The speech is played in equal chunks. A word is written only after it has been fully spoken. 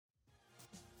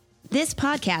This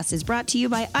podcast is brought to you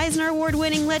by Eisner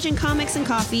Award-winning Legend Comics and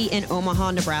Coffee in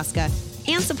Omaha, Nebraska,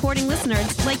 and supporting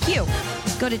listeners like you.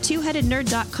 Go to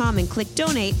twoheadednerd.com and click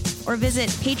donate, or visit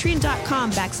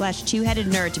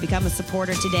patreon.com/twoheadednerd to become a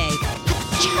supporter today.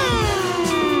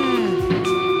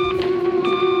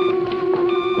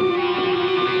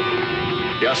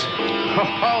 Yes. Ho,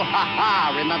 ho, ha,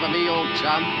 ha. Remember me, old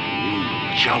chum?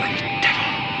 You jolly devil.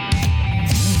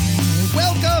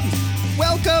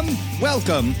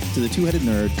 Welcome to the Two-Headed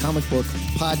Nerd Comic Book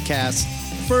Podcast.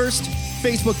 First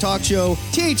Facebook talk show,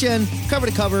 THN, cover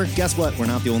to cover. Guess what? We're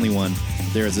not the only one.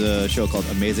 There's a show called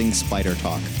Amazing Spider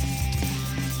Talk.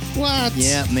 What?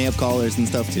 Yeah, and they have callers and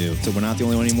stuff too. So we're not the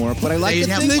only one anymore. But I like they to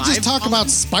think they just talk about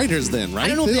spiders then, right? I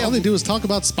don't know if all they do is talk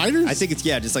about spiders? I think it's,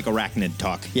 just like arachnid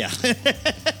talk. Yeah.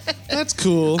 That's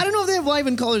cool. I don't know if they have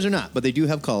live-in callers or not, but they do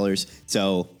have callers.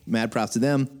 So mad props to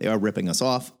them. They are ripping us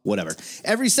off. Whatever.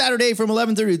 Every Saturday from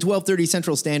 11:30 to 12:30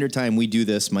 Central Standard Time, we do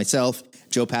this. Myself,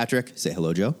 Joe Patrick. Say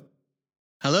hello, Joe.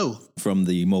 Hello. From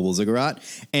the Mobile Ziggurat.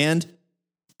 And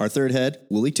our third head,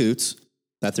 Willie Toots.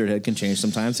 That third head can change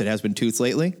sometimes. It has been Toots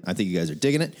lately. I think you guys are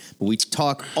digging it. But we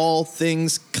talk all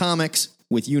things comics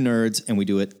with you nerds, and we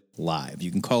do it live.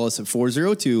 You can call us at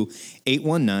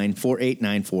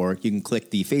 402-819-4894. You can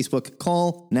click the Facebook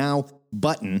Call Now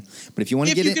button. But if you want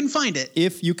to get it... If you can find it.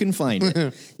 If you can find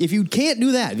it. If you can't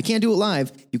do that, if you can't do it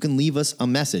live, you can leave us a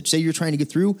message. Say you're trying to get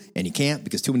through, and you can't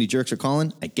because too many jerks are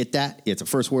calling. I get that. It's a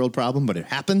first world problem, but it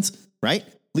happens, right?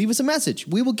 Leave us a message.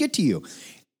 We will get to you.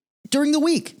 During the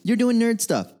week, you're doing nerd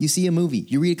stuff. You see a movie,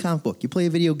 you read a comic book, you play a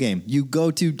video game, you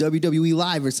go to WWE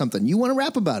Live or something. You want to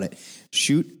rap about it.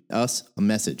 Shoot us a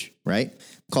message, right?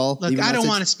 Call. Look, I don't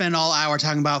want to spend all hour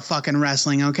talking about fucking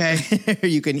wrestling, okay?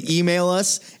 You can email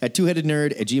us at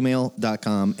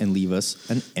twoheadednerd@gmail.com and leave us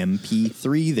an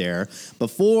MP3 there.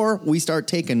 Before we start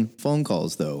taking phone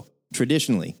calls, though,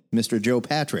 traditionally, Mr. Joe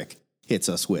Patrick hits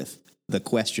us with the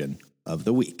question of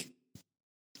the week.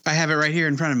 I have it right here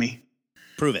in front of me.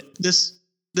 Prove it. This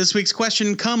week's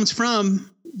question comes from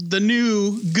the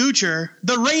new Goocher,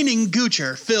 the reigning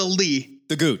Goocher, Phil Lee.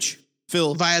 The Gooch.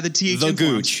 Phil. Via the THN The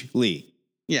Gooch Lee.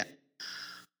 Yeah.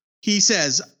 He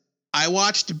says, I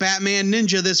watched Batman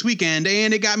Ninja this weekend,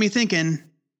 and it got me thinking,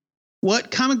 what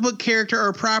comic book character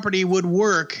or property would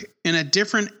work in a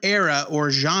different era or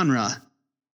genre?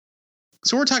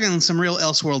 So we're talking some real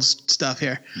Elseworld stuff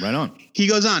here. Right on. He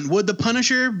goes on, would the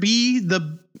Punisher be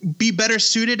better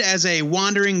suited as a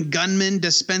wandering gunman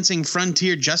dispensing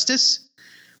frontier justice?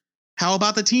 How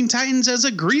about the Teen Titans as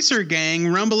a greaser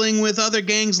gang rumbling with other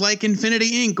gangs like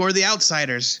Infinity Inc. or the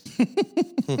Outsiders?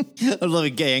 I love a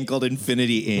gang called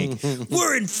Infinity Inc.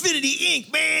 We're Infinity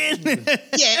Inc., man.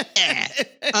 Yeah.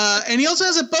 And he also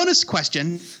has a bonus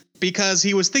question because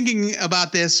he was thinking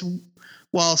about this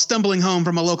while stumbling home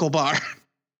from a local bar.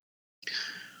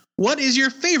 What is your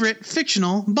favorite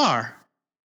fictional bar?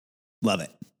 Love it.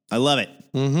 I love it.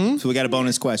 Mm-hmm. So we got a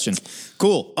bonus question.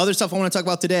 Cool. Other stuff I want to talk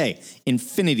about today.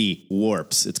 Infinity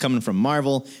Warps. It's coming from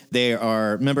Marvel. They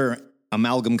are, remember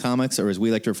Amalgam Comics, or as we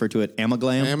like to refer to it,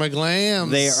 Amaglam?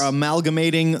 Amaglams. They are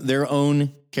amalgamating their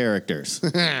own characters.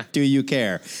 Do you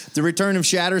care? The Return of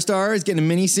Shatterstar is getting a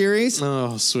mini-series.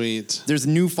 Oh, sweet. There's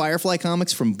new Firefly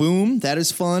comics from Boom. That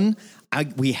is fun.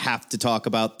 We have to talk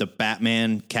about the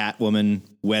Batman Catwoman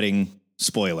wedding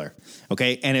spoiler.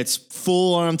 Okay? And it's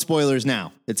full-on spoilers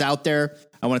now. It's out there.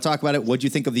 I want to talk about it. What'd you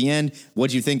think of the end?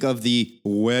 What'd you think of the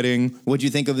wedding? What'd you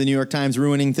think of the New York Times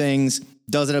ruining things?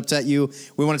 Does it upset you?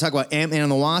 We want to talk about Ant-Man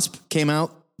and the Wasp. Came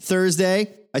out Thursday.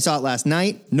 I saw it last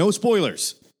night. No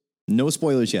spoilers. No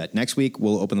spoilers yet. Next week,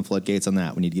 we'll open the floodgates on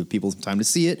that. We need to give people some time to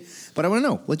see it. But I want to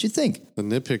know, what'd you think? The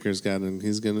nitpicker's got him. He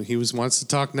wants to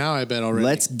talk now, I bet already.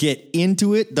 Let's get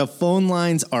into it. The phone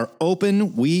lines are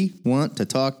open. We want to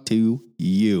talk to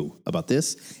you about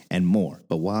this and more.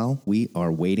 But while we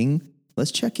are waiting,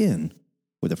 let's check in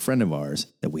with a friend of ours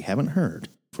that we haven't heard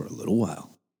for a little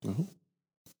while. Oh.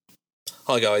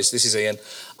 Hi guys, this is Ian.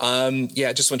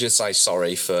 I just wanted to say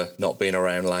sorry for not being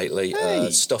around lately.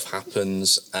 Hey. Stuff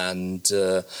happens, and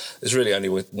there's really only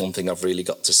one thing I've really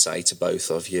got to say to both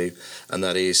of you, and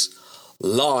that is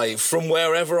live from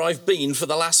wherever I've been for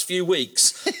the last few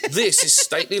weeks. This is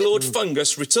Stately Lord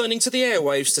Fungus returning to the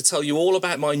airwaves to tell you all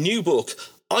about my new book,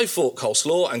 I Fought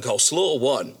Coleslaw and Coleslaw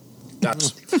Won.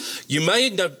 You may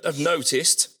have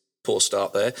noticed... Poor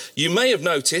start there. You may have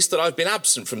noticed that I've been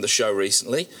absent from the show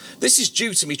recently. This is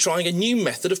due to me trying a new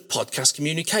method of podcast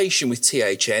communication with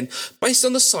THN based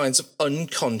on the science of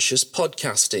unconscious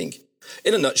podcasting.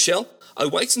 In a nutshell, I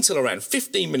wait until around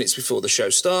 15 minutes before the show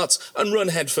starts and run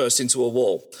headfirst into a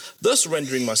wall, thus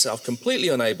rendering myself completely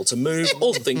unable to move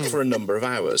or think for a number of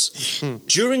hours.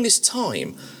 During this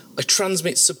time, I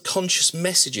transmit subconscious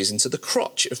messages into the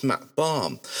crotch of Matt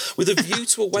Barham with a view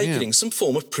to awakening some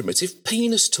form of primitive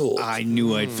penis talk. I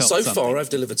knew I'd felt So something. far, I've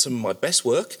delivered some of my best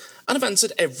work and I've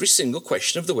answered every single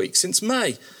question of the week since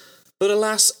May. But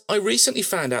alas, I recently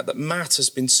found out that Matt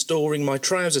has been storing my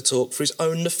trouser talk for his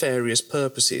own nefarious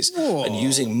purposes and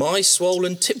using my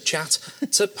swollen tip chat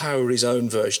to power his own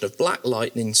version of Black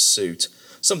Lightning's suit,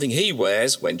 something he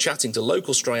wears when chatting to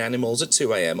local stray animals at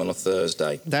 2 a.m. on a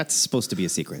Thursday. That's supposed to be a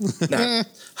secret. Now,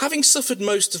 having suffered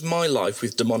most of my life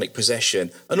with demonic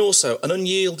possession and also an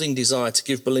unyielding desire to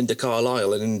give Belinda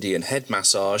Carlisle an Indian head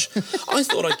massage, I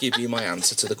thought I'd give you my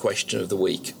answer to the question of the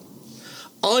week.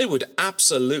 I would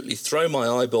absolutely throw my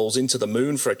eyeballs into the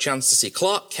moon for a chance to see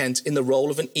Clark Kent in the role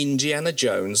of an Indiana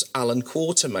Jones, Alan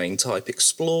Quatermain type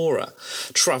explorer,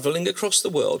 travelling across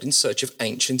the world in search of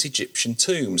ancient Egyptian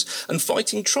tombs and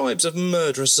fighting tribes of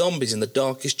murderous zombies in the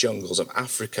darkest jungles of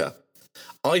Africa.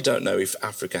 I don't know if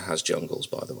Africa has jungles,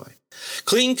 by the way.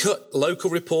 Clean-cut local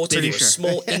reporter Pretty for a sure.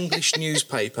 small English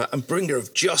newspaper and bringer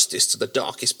of justice to the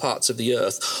darkest parts of the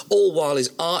earth, all while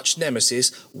his arch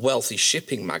nemesis, wealthy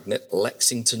shipping magnate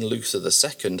Lexington Luther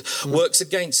II, works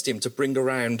against him to bring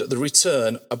around the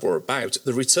return of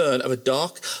a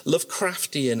dark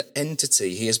Lovecraftian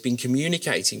entity he has been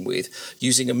communicating with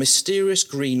using a mysterious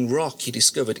green rock he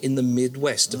discovered in the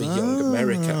Midwest of a young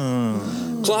America.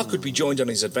 Clark would be joined on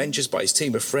his adventures by his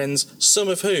team of friends, some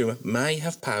of whom may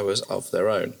have powers of their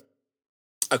own.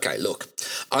 Okay, look,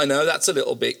 I know that's a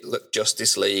little bit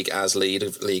Justice League as League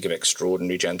of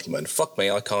Extraordinary Gentlemen. Fuck me,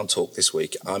 I can't talk this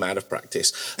week. I'm out of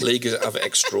practice. League of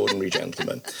Extraordinary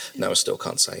Gentlemen. No, I still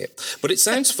can't say it. But it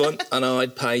sounds fun, and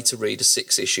I'd pay to read a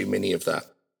 6-issue mini of that.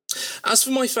 As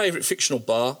for my favourite fictional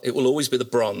bar, it will always be the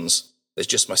Bronze. There's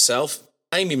just myself,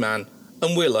 Amy Mann,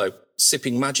 and Willow,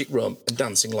 sipping magic rum and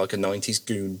dancing like a 90s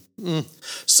goon.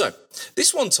 So,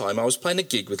 this one time I was playing a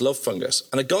gig with Love Fungus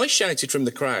and a guy shouted from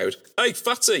the crowd, "Hey,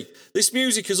 Fatty, this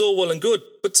music is all well and good,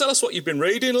 but tell us what you've been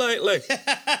reading lately."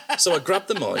 So I grabbed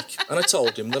the mic and I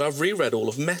told him that I've reread all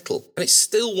of Metal and it's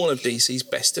still one of DC's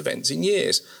best events in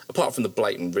years, apart from the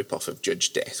blatant rip-off of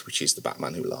Judge Death, which is the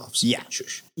Batman Who Laughs. Yeah.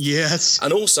 Shush. Yes.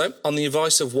 And also, on the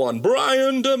advice of one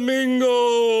Brian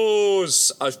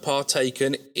Domingos, I've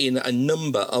partaken in a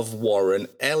number of Warren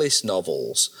Ellis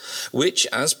novels, which,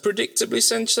 as predictably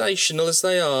sensational as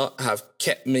they are, have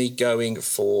kept me going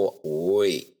for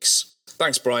weeks.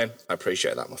 Thanks, Brian. I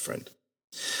appreciate that, my friend.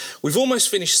 We've almost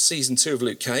finished season 2 of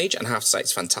Luke Cage, and I have to say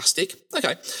it's fantastic.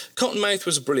 Okay, Cottonmouth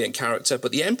was a brilliant character,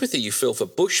 but the empathy you feel for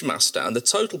Bushmaster and the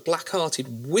total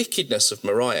black-hearted wickedness of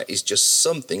Mariah is just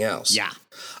something else. Yeah.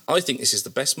 I think this is the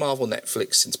best Marvel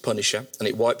Netflix since Punisher, and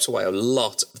it wipes away a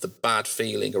lot of the bad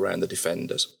feeling around the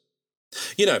Defenders.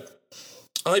 You know,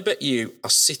 I bet you are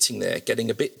sitting there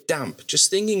getting a bit damp just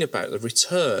thinking about the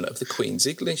return of the Queen's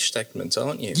English segment,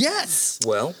 aren't you? Yes.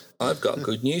 Well, I've got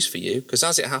good news for you, because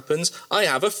as it happens, I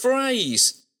have a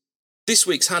phrase. This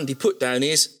week's handy put-down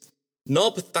is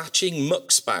knob-thatching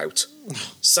muckspout.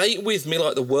 Say it with me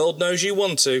like the world knows you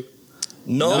want to.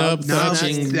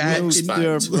 Knob-thatching that-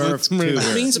 muckspout.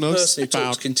 It means a No person who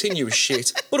talks spout. continuous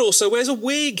shit, but also wears a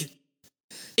wig.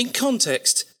 In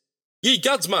context, ye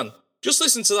gads, man, just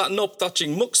listen to that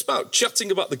knob-thatching muckspout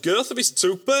chatting about the girth of his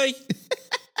toupee.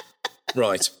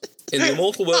 Right. In the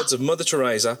immortal words of Mother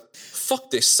Teresa,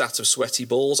 fuck this sat of sweaty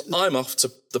balls. I'm off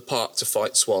to the park to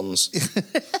fight swans.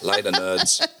 Later,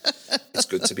 nerds. It's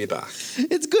good to be back.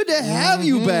 It's good to have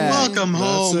you back. Welcome That's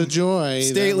home. a joy.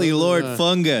 Stately That was, Lord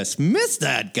Fungus. Missed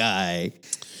that guy.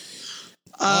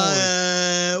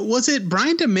 Was it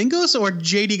Brian Domingos or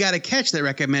JD Got a Catch that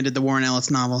recommended the Warren Ellis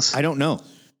novels? I don't know.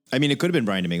 I mean, it could have been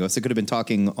Brian Domingos. It could have been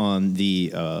talking on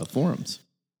the forums.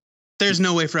 There's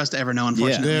no way for us to ever know,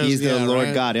 unfortunately. Yeah, There's- he's the yeah, Lord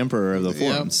right. God Emperor of the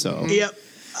forums. So Yep.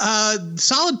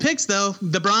 Solid picks, though.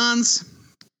 The Bronze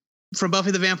from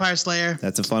Buffy the Vampire Slayer.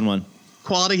 that's a fun one.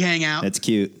 Quality hangout. That's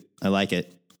cute. I like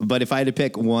it. But if I had to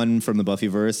pick one from the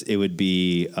Buffyverse, it would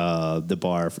be the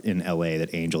bar in L.A.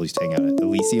 that Angel used to hang out at.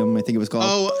 Elysium, I think it was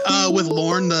called. With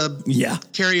Lorne, the Yeah.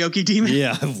 karaoke demon.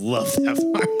 Yeah, I love that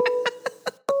bar.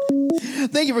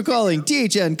 Thank you for calling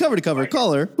THN Cover to Cover.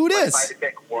 Caller, who dis?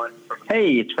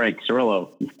 Hey, it's Frank Cirillo.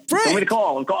 Frank! Tell me to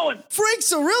call. I'm calling. Frank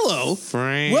Cirillo?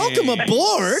 Frank Welcome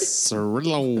aboard.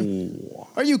 Cirillo.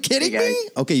 Are you kidding Hey, me?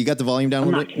 guys. Okay, you got the volume down a I'm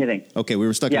little not bit? kidding. Okay, we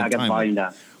were stuck Yeah, in I got the time. volume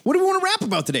down. What do we want to rap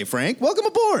about today, Frank? Welcome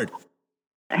aboard.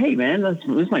 Hey, man, this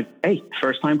is my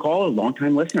first time caller, long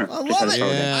time listener. I Just love had to it. throw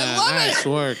that. Yeah, I love nice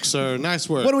work, sir. Nice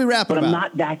work. What are we rapping But about? I'm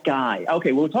not that guy.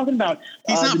 Okay, well, we're talking about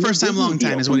He's not the new first time, Disney long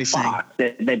time deal is what from he's saying.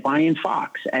 Fox. They buy in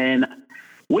Fox, and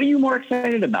what are you more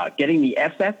excited about? Getting the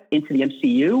FF into the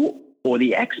MCU or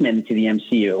the X-Men into the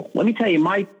MCU? Let me tell you,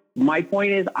 my my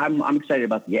point is, I'm excited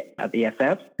about the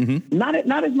FF. Mm-hmm.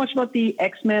 Not as much about the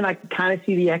X-Men. I can kind of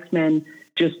see the X-Men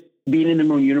just being in the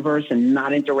Moon universe and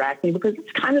not interacting, because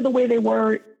it's kind of the way they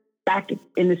were back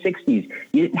in the 60s.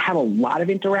 You didn't have a lot of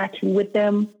interaction with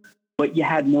them, but you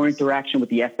had more interaction with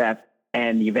the FF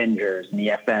and the Avengers and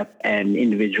the FF and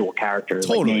individual characters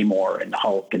like Namor and the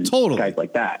Hulk and guys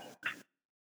like that.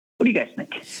 What do you guys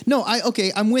think? No,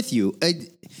 I'm with you.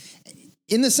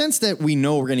 In the sense that we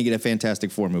know we're going to get a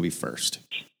Fantastic Four movie first,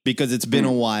 because it's been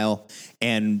a while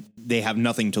and they have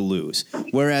nothing to lose.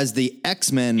 Whereas the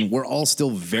X-Men, we're all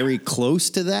still very close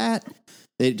to that.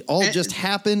 It all just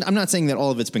happened. I'm not saying that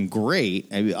all of it's been great.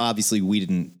 I mean, obviously,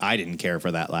 I didn't care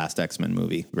for that last X-Men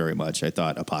movie very much. I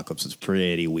thought Apocalypse was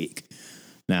pretty weak.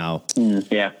 Now,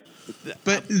 yeah.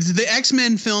 But the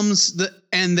X-Men films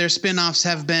and their spin-offs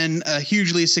have been a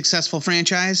hugely successful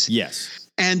franchise. Yes.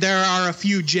 And there are a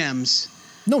few gems.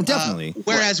 No, definitely.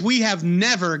 Whereas we have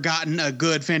never gotten a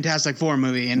good Fantastic Four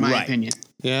movie, in my opinion.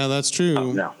 Yeah, that's true.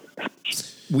 Oh, no.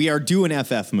 We are due an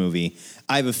FF movie.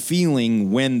 I have a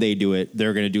feeling when they do it,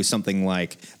 they're going to do something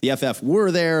like the FF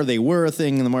were there, they were a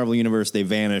thing in the Marvel Universe, they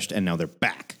vanished, and now they're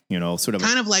back. You know, sort of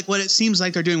kind of like what it seems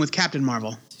like they're doing with Captain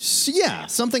Marvel. Yeah,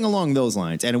 something along those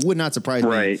lines. And it would not surprise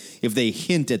me if they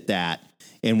hint at that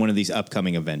in one of these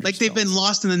upcoming Avengers. Like they've been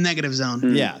lost in the negative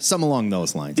zone. Yeah, some along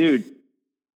those lines. Dude,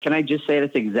 can I just say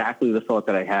that's exactly the thought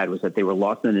that I had, was that they were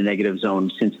lost in the negative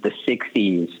zone since the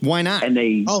 60s. Why not? And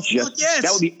they yes.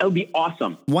 that would be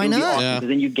awesome. Why not? Awesome, because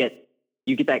then you get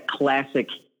that classic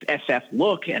FF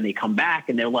look, and they come back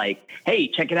and they're like, hey,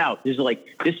 check it out. There's like,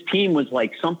 this team was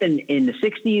like something in the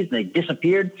 60s and they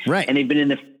disappeared. Right. And they've been in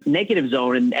the negative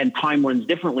zone, and time runs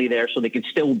differently there, so they could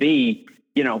still be,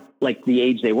 you know, like the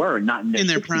age they were, not in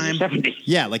their prime. 70s.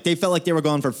 Yeah, like they felt like they were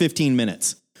gone for 15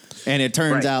 minutes. And it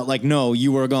turns out like, no,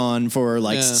 you were gone for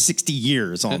like 60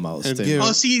 years almost.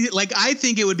 See, like I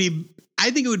think it would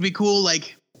be cool,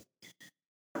 like,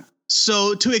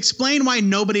 so to explain why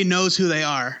nobody knows who they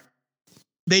are.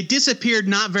 They disappeared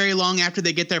not very long after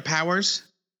they get their powers,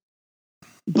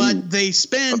 but they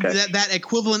spend that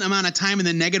equivalent amount of time in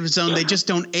the negative zone. They just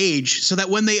don't age, so that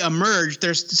when they emerge,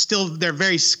 they're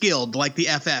very skilled, like the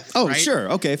FF. Oh, right?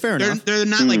 Sure. Okay, fair enough. They're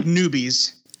not like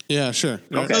newbies. Yeah, sure.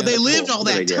 Okay. So they lived all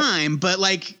that time, but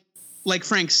like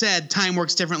Frank said, time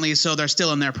works differently, so they're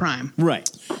still in their prime. Right.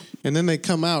 And then they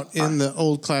come out in the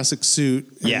old classic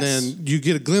suit, and then you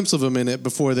get a glimpse of them in it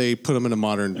before they put them in a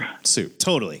modern suit.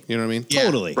 Totally. You know what I mean? Yeah.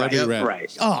 Totally.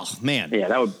 Right. Oh, man. Yeah,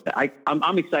 that would.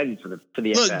 I'm excited for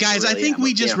the. Look, FF, guys, really I think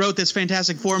we just wrote this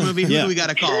Fantastic Four movie. Who do we got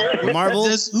to call? Marvel,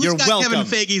 Who's you're got welcome. Kevin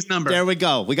Feige's number? There we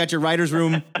go. We got your writer's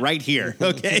room right here.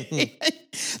 Okay.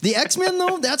 The X-Men,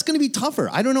 though, that's going to be tougher.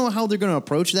 I don't know how they're going to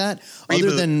approach that other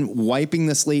than wiping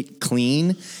the slate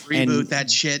clean. Reboot and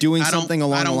that shit. Doing something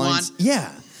along the lines.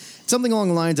 Something along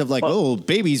the lines of like,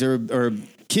 babies or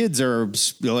kids are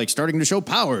like starting to show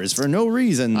powers for no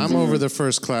reason. I'm over the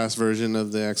first class version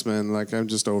of the X-Men. Like, I'm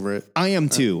just over it. I am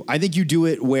too. I think you do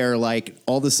it where like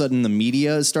all of a sudden the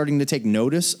media is starting to take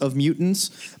notice of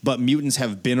mutants, but mutants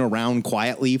have been around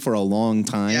quietly for a long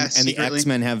time. And the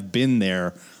X-Men have been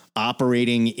there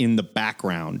operating in the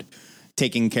background,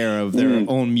 taking care of their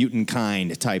own mutant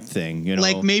kind type thing, you know.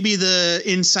 Like maybe the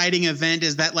inciting event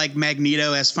is that like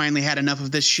Magneto has finally had enough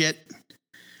of this shit,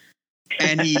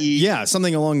 and he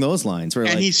something along those lines. Where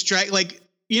and he it's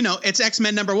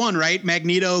X-Men #1, right?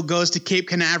 Magneto goes to Cape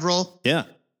Canaveral,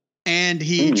 and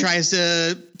he tries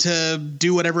to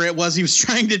do whatever it was he was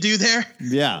trying to do there,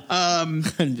 and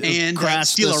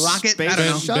steal a rocket. I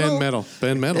don't know.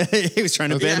 Bend metal. He was trying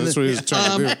to bend. That's what he was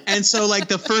trying to do. And so like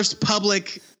the first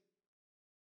public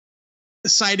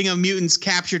sighting of mutants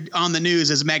captured on the news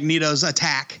is Magneto's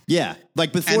attack. Yeah,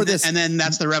 like before this, and then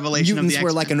that's the revelation mutants of the were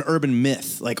X-Men. like an urban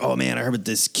myth. Like, oh man, I heard about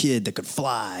this kid that could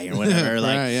fly or whatever.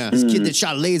 Like this kid that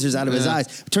shot lasers out of his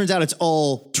eyes. It turns out it's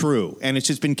all true, and it's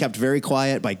just been kept very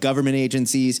quiet by government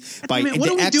agencies, by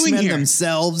the X-Men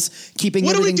themselves, keeping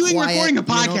everything quiet. What are we doing recording a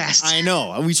podcast? I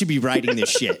know. We should be writing this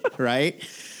shit, right?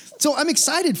 So I'm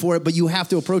excited for it, but you have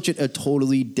to approach it a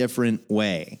totally different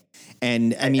way.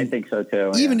 And I mean, I think so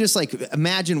too. Even just like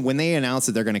imagine when they announce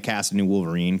that they're going to cast a new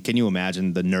Wolverine. Can you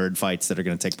imagine the nerd fights that are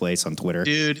going to take place on Twitter?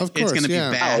 Dude, it's going to be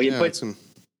bad. But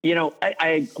you know,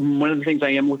 I one of the things I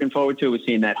am looking forward to is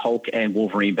seeing that Hulk and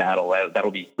Wolverine battle.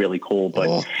 That'll be really cool.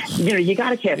 But you know, you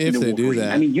got to cast a new Wolverine. Do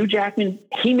that. I mean, Hugh Jackman,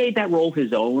 he made that role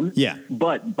his own. Yeah.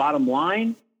 But bottom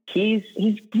line, he's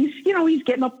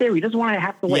getting up there. He doesn't want to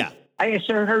have to wait. Yeah. I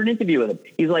heard an interview with him.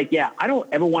 He's like, I don't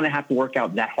ever want to have to work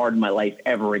out that hard in my life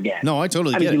ever again. No, I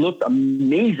totally get it. He looked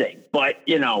amazing, but,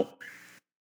 you know,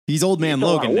 He's old man It's a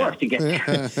lot Logan of now. work to get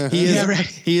there.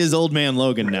 He is old man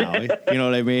Logan now. You know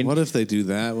what I mean? What if they do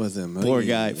that with him? Poor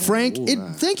guy. Frank,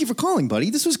 thank you for calling, buddy.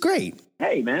 This was great.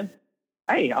 Hey, man.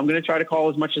 Hey, I'm going to try to call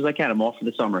as much as I can. I'm off for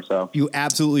the summer, so. You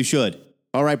absolutely should.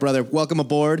 All right, brother. Welcome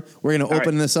aboard. We're going to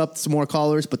open this up to some more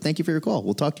callers, but thank you for your call.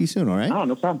 We'll talk to you soon, all right? Oh,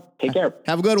 no problem. Take care.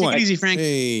 Have a good one. Take it easy, Frank.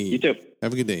 Hey. You too.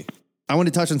 Have a good day. I want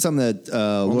to touch on something that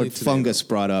Lord today, Fungus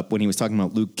brought up when he was talking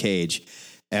about Luke Cage,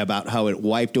 about how it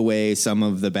wiped away some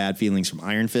of the bad feelings from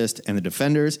Iron Fist and the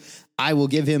Defenders. I will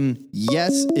give him,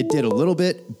 yes, it did a little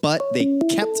bit, but they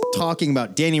kept talking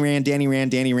about Danny Rand, and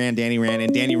Danny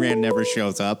Rand never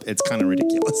shows up. It's kind of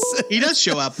ridiculous. He does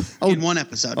show up in one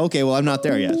episode. Okay, well, I'm not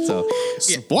there yet, so.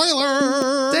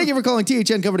 Spoiler! Thank you for calling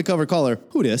THN Cover to Cover caller.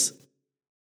 Who dis?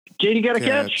 JD got a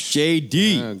catch?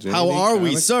 JD. How are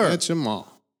we, sir? Catch 'em all.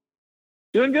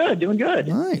 Doing good.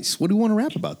 Nice. What do you want to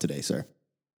rap about today, sir?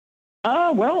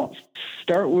 Well,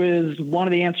 start with one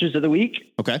of the answers of the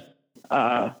week. Okay.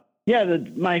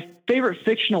 My favorite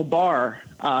fictional bar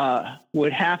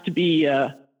would have to be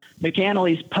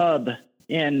McAnally's Pub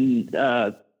in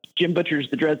Jim Butcher's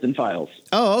The Dresden Files.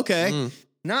 Oh, okay.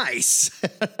 Nice.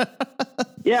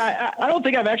 Yeah, I don't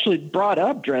think I've actually brought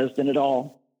up Dresden at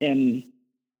all,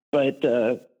 but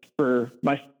for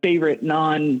my favorite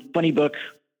non-funny book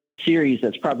series,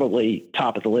 that's probably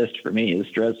top of the list for me is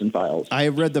Dresden Files. I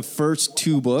have read the first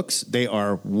 2 books. They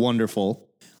are wonderful.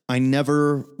 I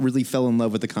never really fell in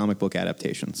love with the comic book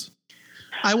adaptations.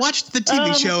 I watched the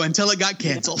TV show until it got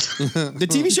canceled. The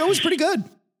TV show was pretty good.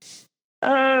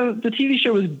 The TV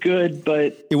show was good,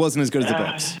 but it wasn't as good as the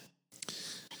books.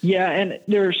 Yeah, and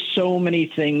there are so many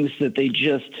things that they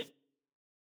just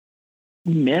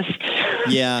missed.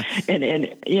 Yeah. and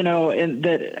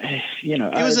that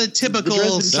it was a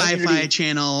typical sci-fi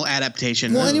channel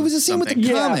adaptation. Well, and it was the same with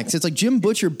the comics. It's like Jim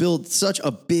Butcher built such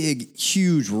a big,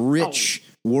 huge, rich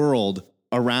world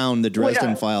around the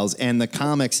Dresden Files and the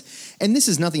comics. And this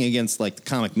is nothing against like the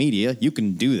comic media. You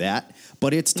can do that,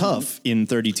 but it's tough in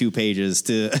 32 pages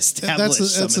to establish.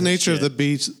 That's the nature of the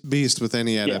beast with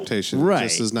any adaptation. Right.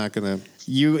 This is not going to.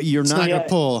 You're not going to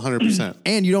pull 100%.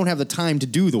 And you don't have the time to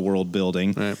do the world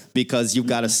building because you've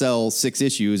got to sell 6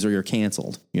 issues or you're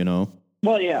canceled, you know?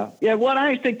 Well, yeah. Well,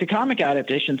 I think the comic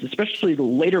adaptations, especially the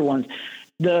later ones,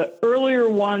 the earlier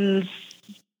ones,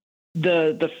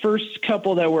 the first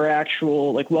couple that were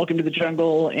actual, like Welcome to the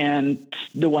Jungle and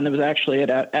the one that was actually an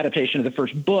adaptation of the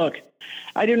first book,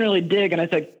 I didn't really dig. And I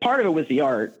think part of it was the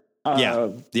art.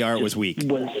 The art was weak.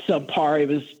 Was subpar. It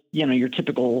was, your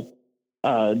typical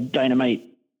Dynamite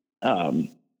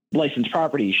licensed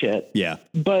property shit. Yeah.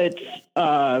 But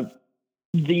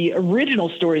the original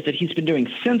stories that he's been doing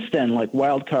since then, like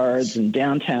Wild Cards and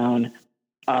Downtown,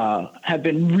 have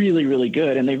been really, really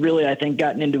good. And they've really, I think,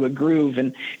 gotten into a groove.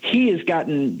 And he has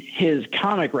gotten his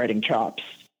comic writing chops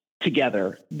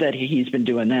together that he's been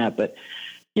doing that. But,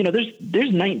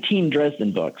 there's 19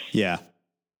 Dresden books. Yeah.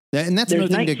 And that's another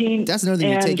thing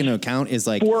to take into account is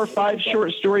like 4 or 5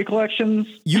 short story collections.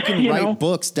 You can write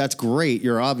books. That's great.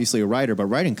 You're obviously a writer, but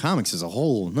writing comics is a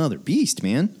whole nother beast,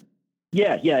 man.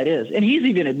 Yeah, it is. And he's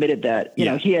even admitted that, you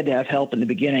know, he had to have help in the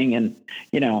beginning. And,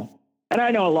 and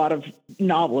I know a lot of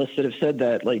novelists that have said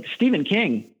that, like Stephen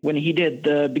King, when he did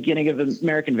the beginning of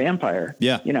American Vampire,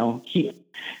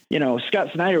 Scott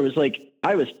Snyder was like,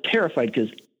 I was terrified because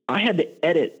I had to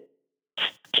edit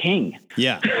King.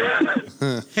 Yeah.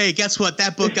 Hey, guess what?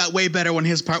 That book got way better when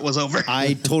his part was over.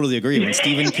 I totally agree. When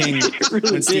Stephen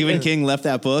King left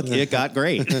that book, it got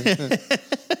great.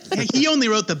 He only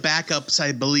wrote the backups,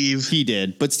 I believe. He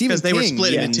did, but Stephen King were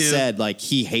split even into two. said like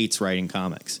he hates writing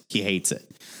comics. He hates it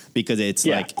because it's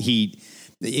like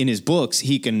in his books,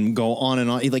 he can go on and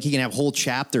on. Like he can have whole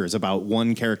chapters about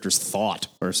one character's thought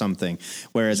or something.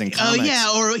 Whereas in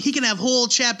comics, or he can have whole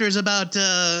chapters about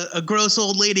a gross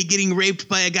old lady getting raped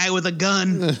by a guy with a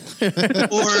gun, or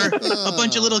a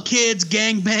bunch of little kids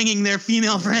gang banging their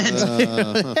female friend.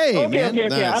 Okay. I'm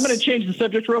going to change the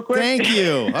subject real quick. Thank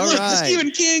you. All Look, right, Stephen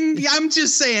King. I'm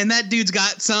just saying that dude's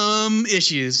got some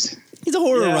issues. He's a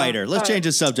horror writer. Let's change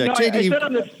the subject. I said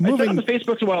on the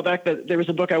Facebooks a while back that there was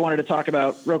a book I wanted to talk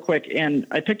about real quick, and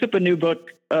I picked up a new book,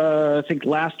 I think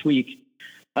last week,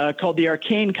 called The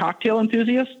Arcane Cocktail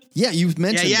Enthusiast. Yeah, you've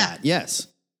mentioned that. Yes.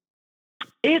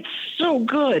 It's so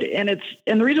good, and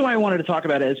the reason why I wanted to talk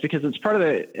about it is because it's part of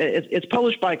it's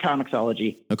published by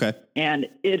Comixology. Okay. And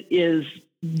it is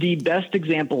the best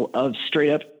example of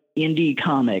straight up indie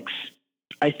comics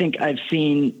I think I've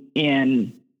seen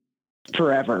in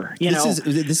forever.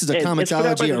 This is a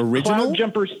Comixology original? Cloud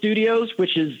Jumper Studios,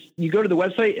 which is, you go to the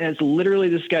website and it's literally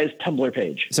this guy's Tumblr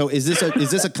page. So is this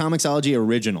a Comixology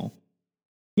original?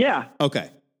 Yeah. Okay.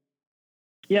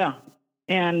 Yeah.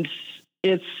 And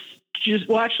it's just,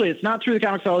 well, actually, it's not through the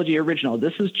Comixology original.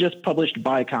 This is just published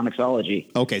by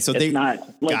Comixology. Okay. So it's not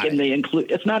like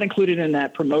it's not included in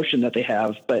that promotion that they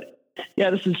have, but yeah,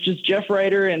 this is just Jeff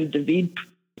Ryder and David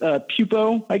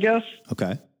Pupo, I guess.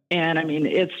 Okay. And I mean,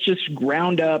 it's just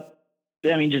ground up.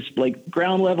 I mean, just like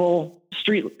ground level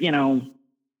street,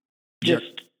 just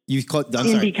you call it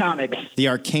indie comics. The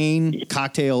Arcane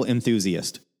Cocktail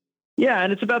Enthusiast. Yeah,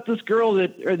 and it's about this girl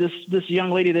this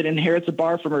young lady that inherits a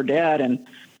bar from her dad, and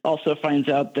also finds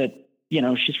out that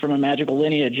she's from a magical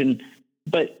lineage,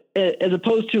 but as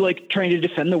opposed to like trying to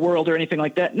defend the world or anything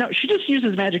like that, no, she just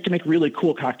uses magic to make really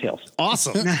cool cocktails.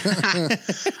 Awesome.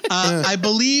 I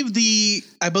believe the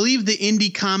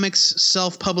indie comics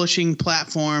self-publishing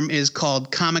platform is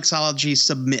called Comixology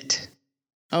Submit.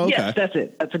 Oh, okay. Yes, that's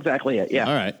it. That's exactly it. Yeah.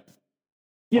 All right.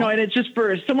 And it's just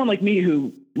for someone like me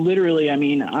who literally, I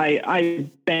mean, I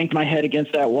banged my head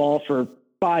against that wall for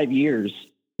 5 years,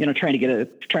 trying to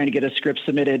get a script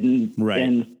submitted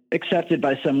and accepted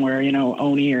by somewhere,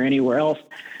 Oni or anywhere else.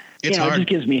 It's hard. It just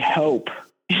gives me hope,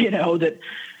 that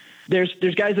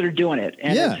there's guys that are doing it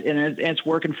and it's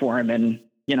working for him. And,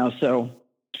 so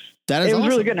that is it was awesome.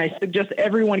 really good. And I suggest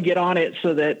everyone get on it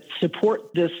so that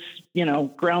support this,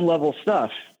 ground level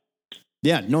stuff.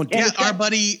 Yeah, no. Yeah, our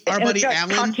buddy Alan,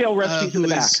 cocktail recipes in the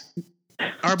back.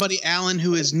 Our buddy Alan,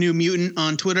 who is New Mutant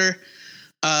on Twitter,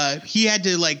 he had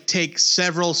to take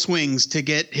several swings to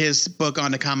get his book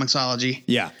onto Comixology.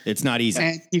 Yeah, it's not easy.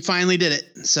 And he finally did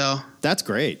it. So that's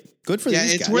great. Good for these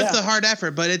guys. It's worth the hard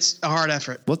effort, but it's a hard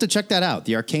effort. We'll have to check that out.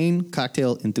 The Arcane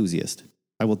Cocktail Enthusiast.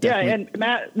 I will definitely. Yeah,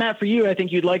 and Matt, for you, I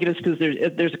think you'd like it because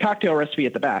there's a cocktail recipe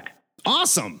at the back.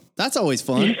 Awesome. That's always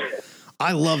fun.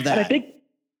 I love that. And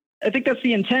I think that's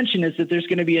the intention, is that there's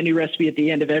going to be a new recipe at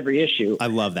the end of every issue. I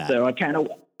love that. So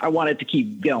I want it to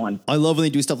keep going. I love when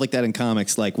they do stuff like that in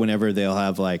comics, like whenever they'll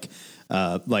have like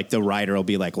the writer will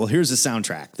be like, well, here's the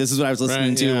soundtrack. This is what I was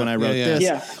listening to when I wrote this.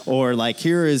 Yeah. Or like,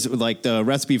 here is like the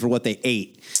recipe for what they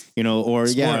ate, or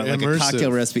like immersive. A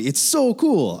cocktail recipe. It's so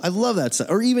cool. I love that stuff.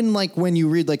 Or even like when you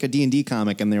read like a D&D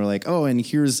comic and they're like, oh, and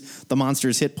here's the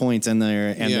monster's hit points and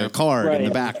their card in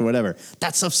the back or whatever.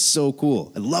 That stuff's so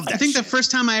cool. I love that. I think the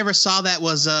first time I ever saw that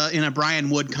was in a Brian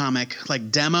Wood comic,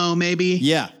 like Demo maybe.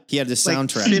 Yeah. He had the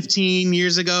soundtrack 15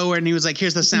 years ago, and he was like,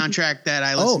 here's the soundtrack that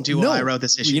I listened to while I wrote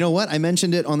this issue. You know what? I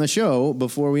mentioned it on the show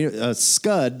before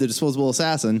Scud, the disposable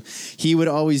assassin, he would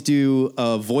always do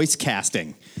voice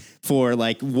casting for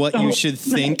like what you should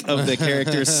think of the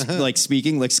characters like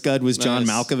speaking. Like Scud was John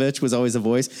Malkovich was always a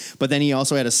voice, but then he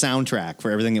also had a soundtrack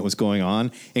for everything that was going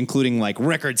on, including like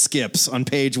record skips on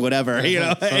page whatever,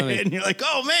 and you're like,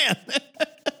 oh man.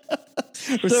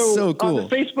 So cool. On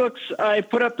the Facebooks, I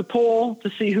put up the poll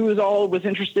to see who was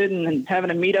interested in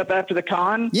having a meetup after the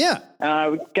con. Yeah.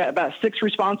 We've got about 6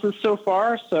 responses so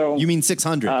far. So you mean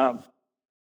 600?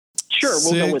 Sure,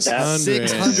 we'll go with that.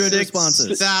 600 responses.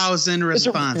 6,000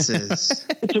 responses.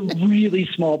 It's a really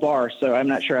small bar, so I'm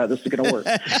not sure how this is going to work.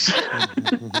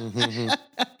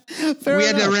 We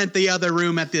had to rent the other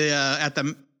room at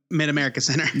the Mid-America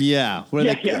Center. Yeah. What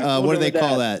do they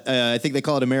call that? I think they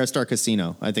call it Ameristar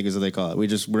Casino, I think is what they call it. We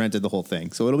just rented the whole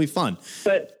thing. So it'll be fun.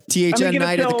 But THN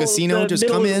night at the casino. Just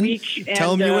come in,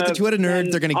 tell them you're with the Two-Headed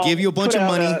Nerd. They're going to give you a bunch of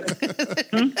money.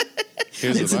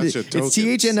 Here's a bunch of tokens.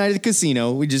 It's THN night at the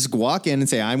casino. We just walk in and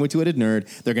say, I'm with Two-Headed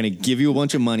Nerd. They're going to give you a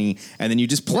bunch of money, and then you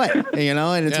just play, and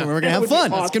we're going to have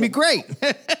fun. Awesome. It's going to be great.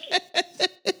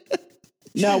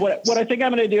 No, what I think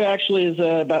I'm going to do actually is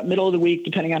about middle of the week,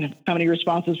 depending on how many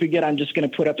responses we get, I'm just going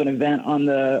to put up an event on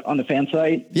the fan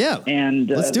site. Yeah, and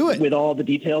let's do it with all the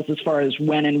details as far as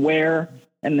when and where,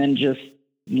 and then just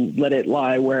let it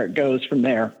lie where it goes from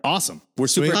there. Awesome. We're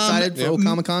super excited for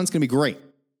Comic Con. It's going to be great.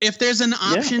 If there's an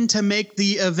option to make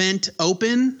the event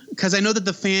open, because I know that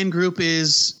the fan group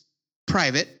is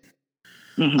private,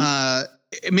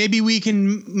 maybe we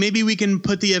can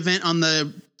put the event on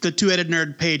the Two-Headed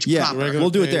Nerd page proper.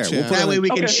 We'll do it there. That way we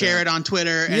can share it on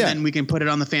Twitter, and then we can put it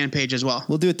on the fan page as well.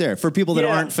 We'll do it there for people that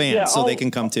aren't fans, so they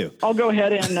can come too. I'll go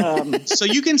ahead and... so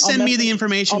you can send me the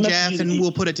information, Jeff, and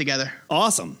we'll put it together.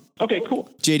 Awesome. Okay, cool.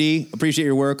 JD, appreciate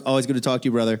your work. Always good to talk to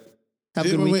you, brother. Have a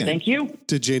good weekend. Thank you.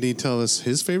 Did JD tell us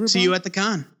his favorite See you at the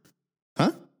con.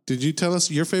 Huh? Did you tell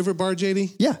us your favorite bar,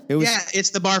 JD? Yeah, it was. Yeah,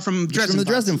 it's the bar from Dresden. From the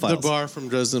Dresden Files. The bar from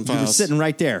Dresden You were Files. sitting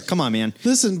right there. Come on, man.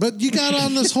 Listen, but you got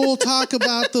on this whole talk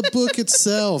about the book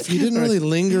itself. You didn't really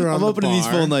linger on I'm the opening these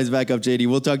bar. phone lines back up, JD.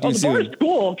 We'll talk to you The bar soon. is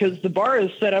cool because the bar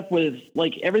is set up with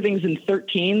like everything's in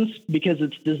 13s because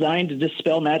it's designed to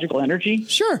dispel magical energy.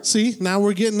 Sure. See, now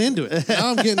we're getting into it.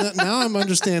 Now I'm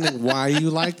understanding why you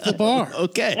like the bar.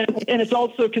 Okay. And it's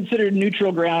also considered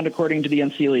neutral ground according to the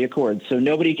Unseelie Accord, so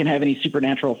nobody can have any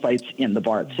supernatural fights in the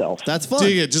bar itself. That's fun.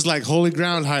 Dig it, just like Holy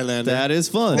Ground Highlander. That is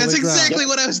fun. That's Holy ground. exactly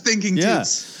what I was thinking, too. Yeah.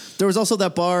 There was also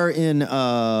that bar in,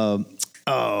 what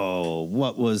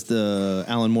was the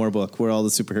Alan Moore book where all the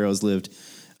superheroes lived?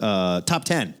 Top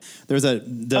 10. There was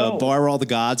the bar where all the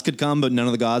gods could come, but none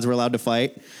of the gods were allowed to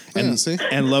fight. And, see?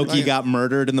 and Loki got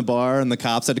murdered in the bar, and the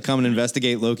cops had to come and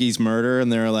investigate Loki's murder.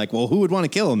 And they're like, well, who would want to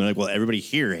kill him? They're like, well, everybody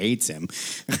here hates him.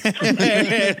 And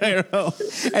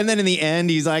then in the end,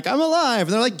 he's like, I'm alive. And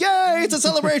they're like, yay, it's a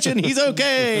celebration. He's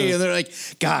okay. And they're like,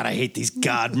 God, I hate these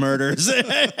god murders.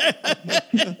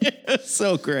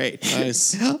 So great.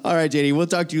 Nice. All right, JD, we'll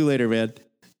talk to you later, man.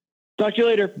 Talk to you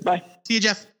later. Bye. See you,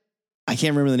 Jeff. I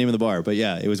can't remember the name of the bar, but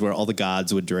yeah, it was where all the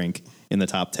gods would drink in the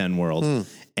top 10 world.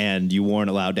 And you weren't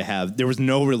allowed to have, there was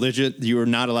no religion. You were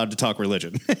not allowed to talk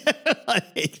religion.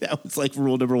 That was like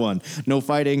rule number one. No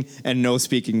fighting and no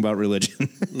speaking about religion.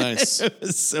 Nice. It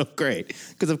was so great.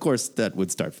 Because of course that would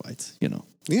start fights, you know.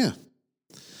 Yeah.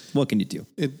 What can you do?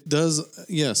 It does.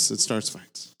 Yes, it starts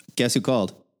fights. Guess who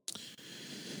called?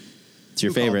 It's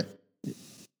your favorite.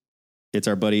 It's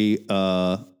our buddy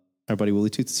Willie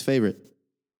Tooth's favorite.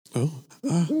 Oh.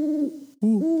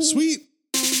 Sweet.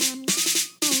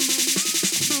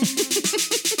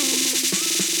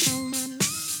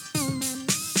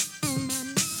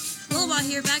 Wilbot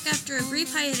here, back after a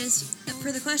brief hiatus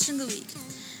for the question of the week.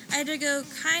 I had to go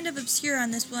kind of obscure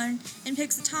on this one and pick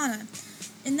Zatanna,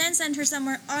 and then send her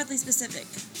somewhere oddly specific,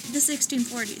 the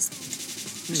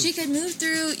 1640s. She could move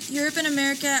through Europe and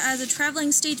America as a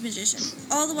traveling stage magician,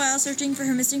 all the while searching for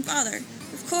her missing father.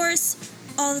 Of course,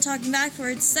 all the talking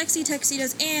backwards, sexy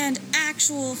tuxedos, and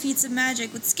actual feats of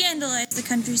magic would scandalize the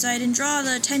countryside and draw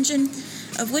the attention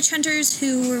of witch hunters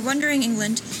who were wandering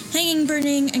England, hanging,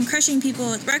 burning, and crushing people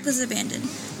with reckless abandon.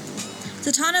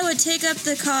 Zatanna would take up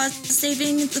the cause,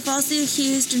 saving the falsely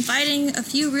accused and fighting a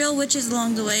few real witches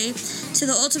along the way, to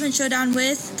the ultimate showdown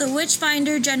with the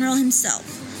Witchfinder General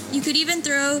himself. You could even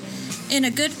throw in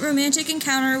a good romantic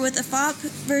encounter with a fop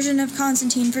version of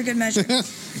Constantine for good measure.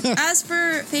 As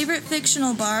for favorite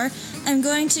fictional bar, I'm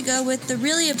going to go with the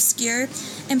really obscure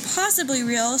and possibly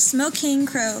real Smoking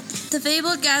Crow, the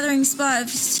fabled gathering spot of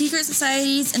secret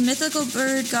societies and mythical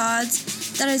bird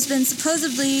gods that has been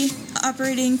supposedly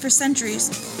operating for centuries.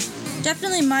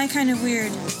 Definitely my kind of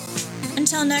weird.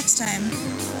 Until next time,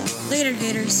 later,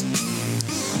 Gators.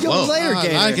 Yo, Whoa. later, I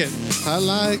Gator. like it. I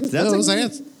like those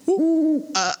ants.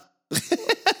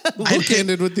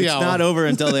 Bookended with the It's owl. not over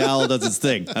until the owl does its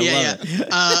thing. I love it.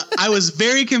 I was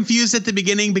very confused at the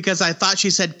beginning because I thought she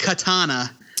said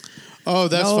katana. Oh,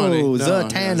 that's funny. No,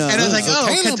 Zatanna. yes. And I was like, oh,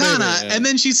 Zatanna, katana. baby. And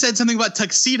then she said something about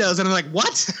tuxedos. And I'm like,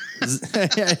 what?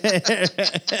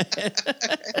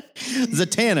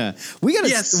 Zatanna. We gotta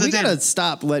Yes, gotta Zatanna.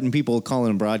 stop letting people call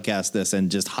and broadcast this and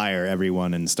just hire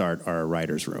everyone and start our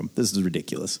writers' room. This is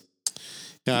ridiculous.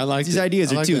 Yeah, I like These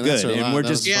ideas are too good, and we're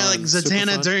just Yeah, like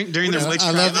Zatanna during the witch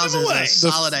I love trials is a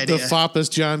solid the idea.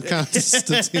 foppus John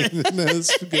Constantine.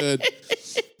 That's good.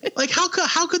 Like how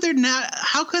could there not?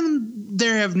 How come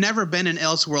there have never been an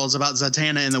Elseworlds about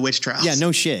Zatanna in the witch trials? yeah,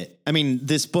 no shit. I mean,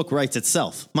 this book writes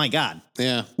itself. My God,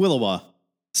 Yeah. Willowa,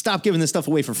 stop giving this stuff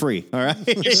away for free. All right,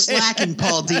 You're slacking,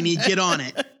 Paul Dini. Get on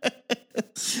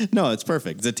it. no, it's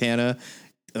perfect. Zatanna,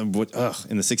 in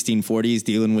the 1640s,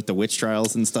 dealing with the witch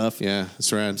trials and stuff. Yeah,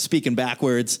 that's right. Speaking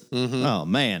backwards. Oh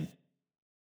man,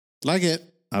 Like it.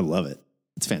 I love it.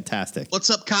 It's fantastic.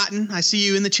 What's up, Cotton? I see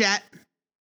you in the chat.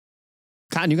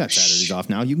 Cotton, you got Saturdays off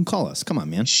now. You can call us. Come on,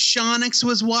 man. Shawnix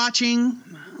was watching.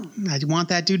 I want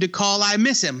that dude to call. I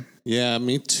miss him. Yeah,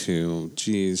 me too.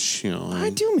 Jeez, Sean. I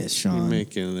do miss Sean. You're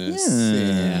making this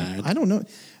Yeah. sad. I don't know.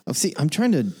 Oh, see, I'm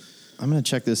going to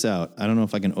check this out. I don't know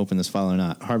if I can open this file or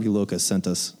not. Harvey Locust sent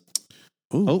us.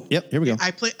 Ooh. Oh, yep. Here we go.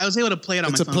 I was able to play it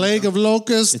on It's my a phone. plague of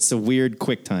locusts. It's a weird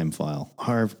QuickTime file.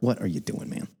 Harv, what are you doing,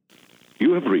 man?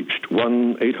 You have reached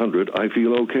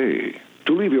 1-800-I-FEEL-OK.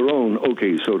 To leave your own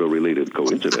OK Soda-related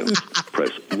coincidence,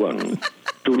 press 1.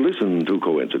 To listen to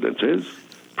coincidences,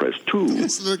 press 2.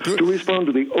 To respond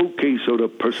to the OK Soda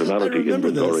personality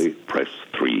inventory, press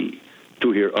 3.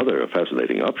 To hear other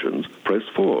fascinating options, press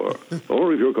 4.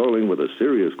 Or if you're calling with a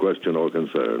serious question or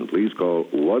concern, please call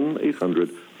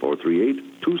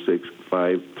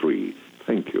 1-800-438-2653.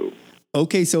 Thank you.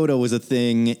 OK Soda was a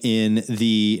thing in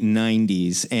the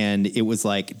 90s, and it was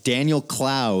like Daniel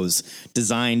Clowes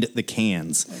designed the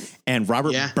cans, and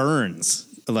Robert Burns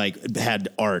had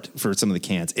art for some of the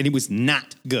cans, and it was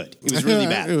not good. It was really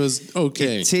bad. It was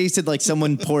okay. It tasted like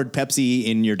someone poured Pepsi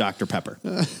in your Dr. Pepper,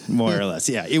 more or less.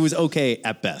 Yeah, it was okay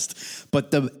at best.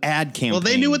 But the ad campaign... Well,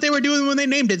 they knew what they were doing when they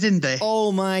named it, didn't they?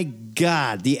 Oh, my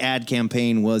God. The ad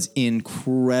campaign was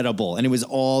incredible. And it was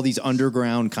all these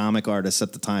underground comic artists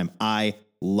at the time. I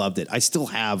loved it. I still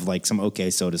have some OK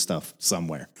Soda stuff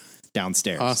somewhere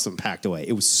downstairs. Awesome. Packed away.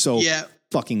 It was so...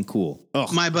 fucking cool.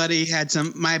 Ugh. My buddy had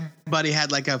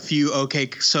a few OK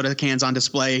Soda cans on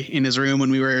display in his room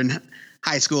when we were in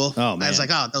high school. Oh, man. I was like,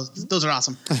 those are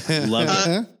awesome. Love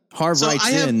it. Harv so writes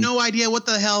I in. have no idea what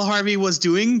the hell Harvey was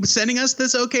doing sending us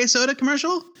this OK Soda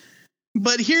commercial.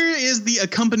 But here is the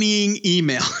accompanying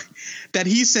email that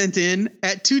he sent in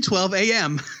at 2:12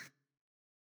 a.m.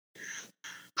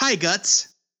 Hi,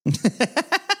 Guts.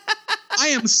 I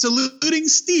am saluting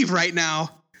Steve right now.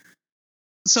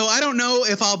 So I don't know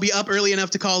if I'll be up early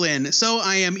enough to call in. So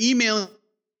I am emailing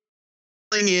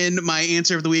in my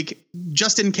answer of the week,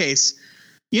 just in case.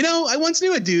 I once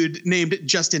knew a dude named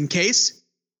Just in Case.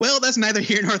 Well, that's neither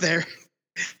here nor there.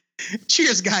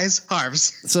 Cheers, guys.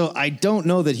 Harvs. So I don't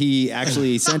know that he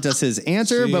actually sent us his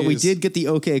answer, but we did get the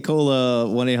OK Cola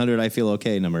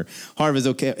 1-800-I-FEEL-OK number. Harv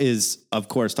is of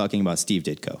course talking about Steve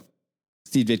Ditko.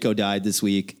 Steve Ditko died this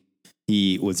week.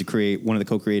 He was one of the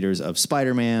co-creators of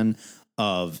Spider-Man,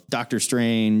 of Doctor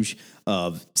Strange,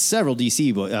 of several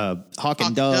DC, Hawk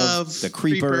and Dove, The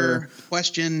Creeper.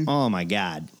 Question. Oh my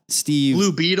God. Steve.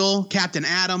 Blue Beetle, Captain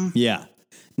Atom. Yeah.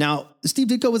 Now, Steve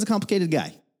Ditko was a complicated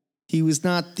guy. He was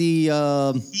not the...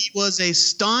 He was a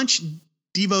staunch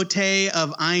devotee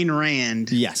of Ayn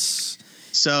Rand. Yes.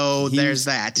 So there's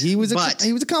that. He was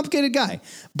a complicated guy,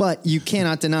 but you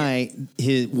cannot deny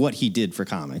what he did for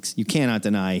comics. You cannot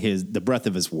deny the breadth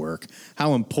of his work,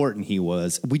 how important he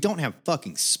was. We don't have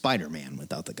fucking Spider-Man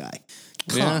without the guy.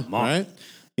 Come on. Right?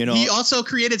 He also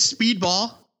created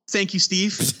Speedball. Thank you,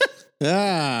 Steve.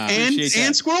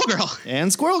 and Squirrel Girl.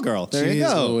 And Squirrel Girl. There you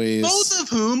go. Louise. Both of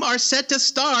whom are set to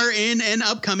star in an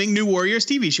upcoming New Warriors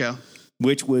TV show.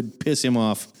 Which would piss him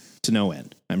off to no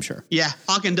end, I'm sure. Yeah,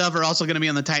 Hawk and Dove are also going to be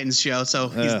on the Titans show, so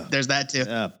there's that too.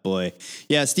 Oh, boy.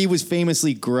 Yeah, Steve was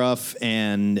famously gruff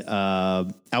and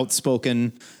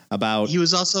outspoken about... He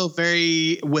was also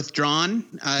very withdrawn.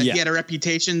 He had a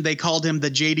reputation. They called him the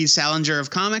J.D. Salinger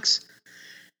of comics.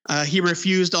 He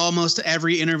refused almost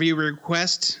every interview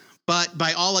request, but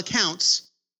by all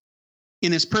accounts,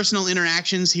 in his personal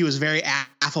interactions, he was very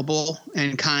affable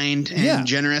and kind and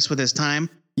generous with his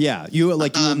time. Yeah, you'll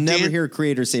never hear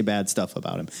creators say bad stuff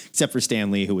about him, except for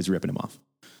Stan Lee, who was ripping him off.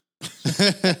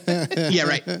 Yeah,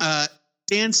 right.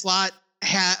 Dan Slott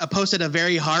posted a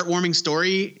very heartwarming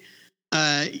story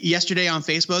yesterday on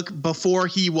Facebook. Before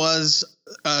he was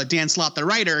Dan Slott, the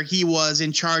writer, he was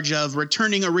in charge of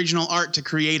returning original art to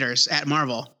creators at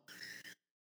Marvel.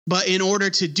 But in order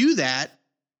to do that,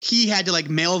 he had to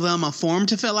mail them a form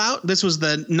to fill out. This was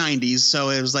the 90s, so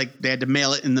it was they had to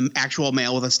mail it in the actual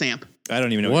mail with a stamp. I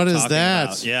don't even know what you're is talking that.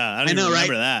 About. Yeah, I don't even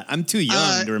remember that. I'm too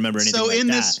young to remember anything like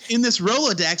that. So in this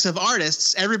Rolodex of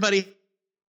artists, everybody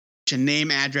name,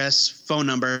 address, phone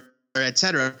number,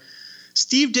 etc.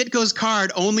 Steve Ditko's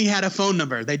card only had a phone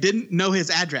number. They didn't know his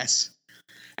address.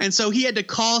 And so he had to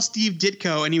call Steve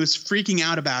Ditko, and he was freaking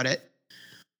out about it.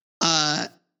 And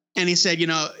he said,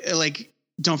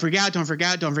 don't freak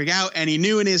out. And he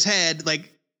knew in his head,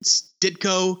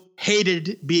 Ditko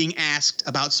hated being asked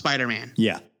about Spider-Man.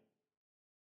 Yeah.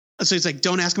 So he's like,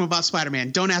 don't ask him about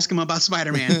Spider-Man.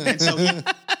 And so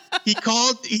he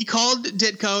called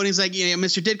Ditko, and he's like,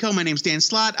 Mr. Ditko, my name's Dan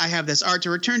Slott. I have this art to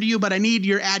return to you, but I need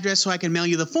your address so I can mail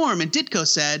you the form. And Ditko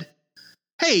said,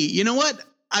 hey, you know what?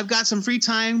 I've got some free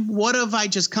time. What if I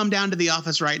just come down to the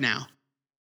office right now?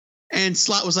 And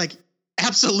Slott was like,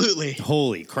 absolutely.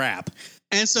 Holy crap.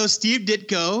 And so Steve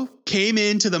Ditko came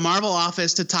into the Marvel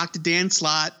office to talk to Dan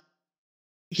Slott.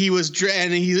 He was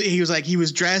dressed in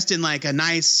a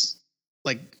nice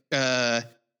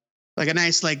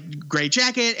gray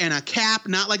jacket and a cap,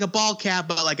 not like a ball cap,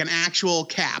 but an actual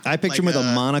cap. I picture him with a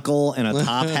monocle and a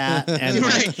top hat and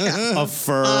a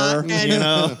fur,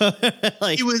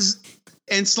 he was,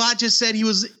 and Slott just said he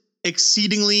was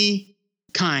exceedingly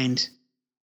kind.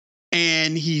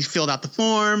 And he filled out the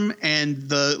form, and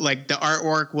the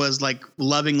artwork was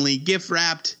lovingly gift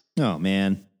wrapped. Oh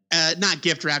man. Not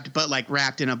gift wrapped, but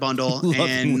wrapped in a bundle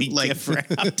and gift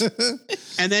wrapped.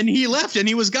 And then he left and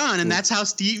he was gone. And that's how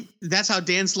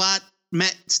Dan Slott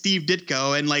met Steve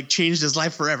Ditko and like changed his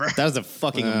life forever. That was a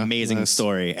fucking amazing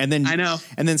story. And then I know.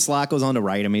 And then Slott goes on to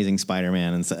write Amazing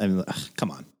Spider-Man, and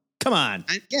come on.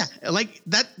 Yeah, like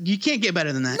that. You can't get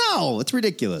better than that. No, it's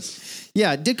ridiculous.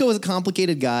 Yeah, Ditko was a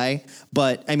complicated guy,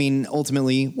 but I mean,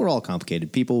 ultimately, we're all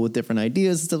complicated people with different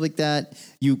ideas and stuff like that.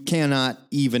 You cannot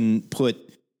even put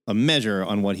a measure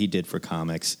on what he did for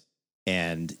comics,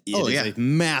 and it is a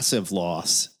massive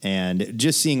loss. And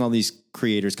just seeing all these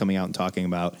creators coming out and talking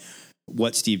about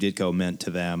what Steve Ditko meant to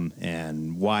them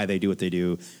and why they do what they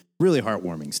do, really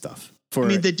heartwarming stuff. I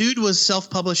mean, the dude was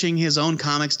self-publishing his own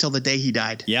comics till the day he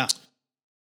died. Yeah.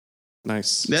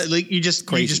 Nice. Like you just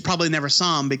probably never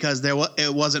saw him because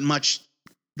it wasn't much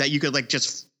that you could like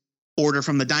just order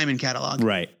from the Diamond catalog.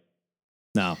 Right.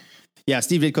 No. Yeah,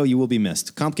 Steve Ditko, you will be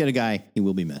missed. Complicated guy, he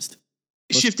will be missed.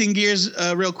 Shifting gears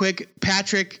real quick,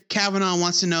 Patrick Kavanaugh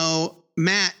wants to know,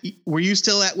 Matt, were you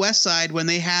still at Westside when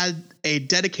they had a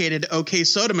dedicated OK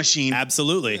Soda machine?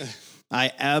 Absolutely.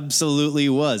 I absolutely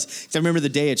was. 'Cause I remember the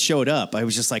day it showed up, I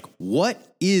was just like, what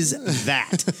is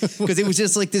that? Because it was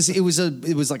just like this. It was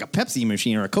like a Pepsi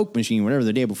machine or a Coke machine, whatever,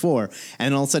 the day before.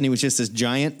 And all of a sudden it was just this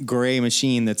giant gray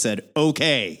machine that said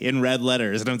OK in red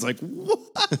letters. And I was like, what?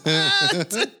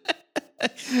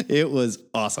 It was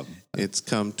awesome. It's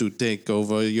come to take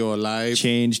over your life.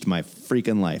 Changed my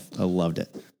freaking life. I loved it.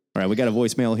 All right, we got a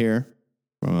voicemail here.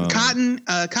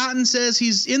 Cotton says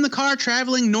he's in the car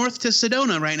traveling north to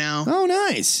Sedona right now. Oh,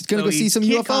 nice. He's going to go see some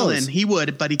UFOs. Call in. He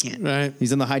would, but he can't. Right.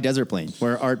 He's in the high desert plain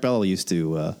where Art Bell used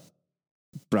to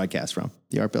broadcast from,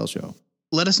 the Art Bell Show.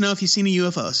 Let us know if you've seen any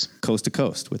UFOs. Coast to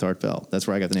Coast with Art Bell. That's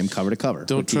where I got the name Cover to Cover.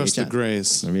 Don't trust the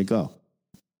Grays. There you go.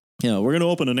 Yeah, we're going to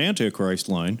open an Antichrist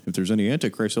line. If there's any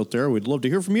Antichrist out there, we'd love to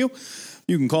hear from you.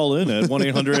 You can call in at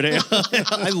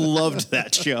 1-800. I loved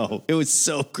that show. It was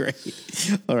so great.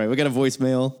 All right, we got a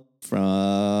voicemail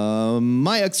from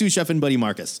my ex-sous chef and buddy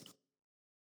Marcus.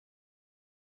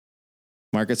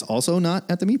 Marcus also not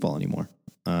at the Meatball anymore.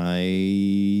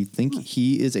 I think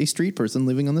he is a street person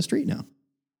living on the street now.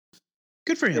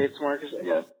 Good for him. Hey, it's Marcus.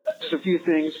 Yeah, just a few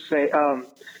things to say.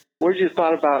 What did you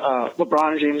thought about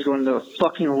LeBron James going to the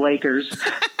fucking Lakers?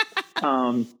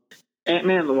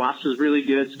 Ant-Man and the Wasp is really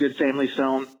good. It's a good family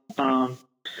film. Kind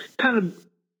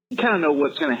of know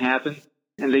what's going to happen,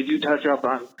 and they do touch up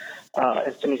on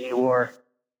Infinity War.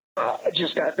 I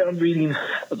just got done reading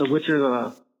The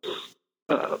Witcher.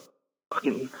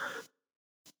 Fucking.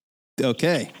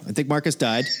 Okay, I think Marcus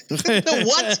died. The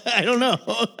what? I don't know.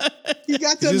 You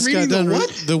got done reading The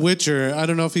what? The Witcher. I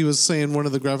don't know if he was saying one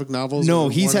of the graphic novels. No,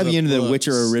 he's heavy into the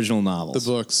Witcher original novels.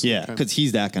 The books. Yeah, because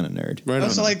he's that kind of nerd.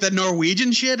 Right. So like the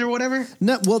Norwegian shit or whatever?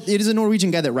 No, well, it is a Norwegian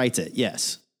guy that writes it,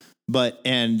 yes. But,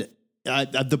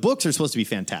 the books are supposed to be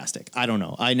fantastic. I don't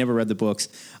know. I never read the books.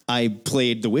 I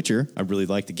played The Witcher. I really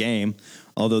liked the game.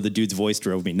 Although the dude's voice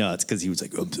drove me nuts because he was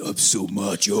like, I'm so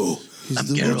macho. I'm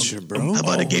the Witcher, bro. How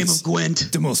about a game of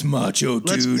Gwent? The most macho dude.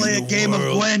 Let's play a game of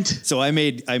Gwent. So I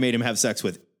made him have sex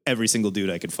with every single dude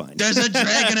I could find. There's a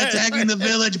dragon attacking the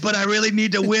village, but I really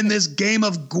need to win this game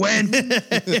of Gwent.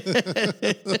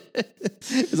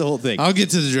 It's a whole thing. I'll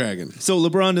get to the dragon. So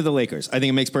LeBron to the Lakers. I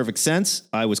think it makes perfect sense.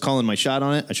 I was calling my shot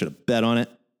on it. I should have bet on it.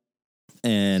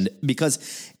 And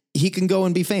because he can go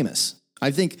and be famous.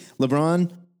 I think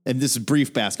LeBron, and this is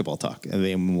brief basketball talk, and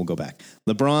then we'll go back.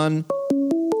 LeBron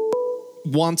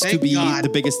wants to be the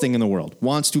biggest thing in the world,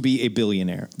 wants to be a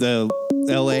billionaire. The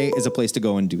LA is a place to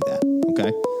go and do that.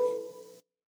 Okay.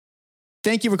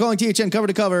 Thank you for calling THN Cover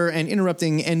to Cover and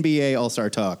interrupting NBA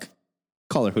All-Star Talk.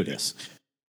 Caller, who dis?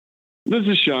 This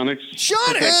is Shonix.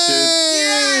 Shonix!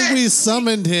 Hey, we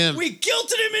summoned him. We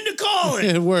guilted him into calling.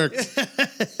 It worked.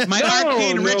 My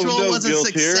arcade ritual was a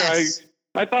success. Here.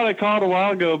 I thought I called a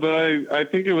while ago, but I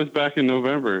think it was back in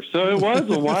November. So it was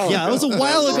a while ago. Yeah, it was a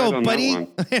while ago, right buddy.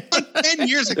 Like 10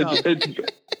 years ago.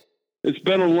 It's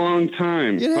been a long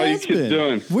time. How you kids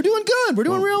doing? We're doing good. We're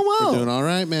doing real well. We're doing all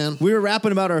right, man. We were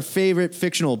rapping about our favorite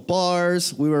fictional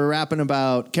bars. We were rapping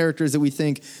about characters that we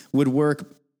think would work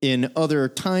in other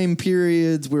time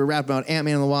periods. We were rapping about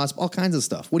Ant-Man and the Wasp, all kinds of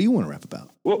stuff. What do you want to rap about?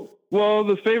 Well,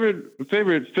 the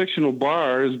favorite fictional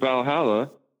bar is Valhalla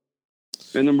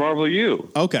in the Marvel U.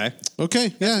 Okay.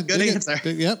 Yeah. Good answer.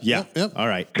 Yep. All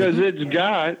right. Because it's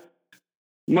got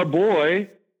my boy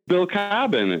Bill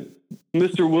Cobb in it.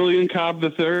 Mr. William Cobb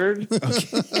III.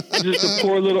 Just a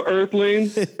poor little earthling.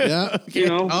 Yeah. You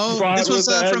know, fought this was,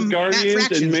 with the from Guardians Matt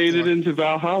Fraction's and made story. it into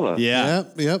Valhalla. Yeah.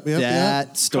 Yep.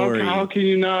 That story. How can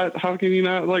you not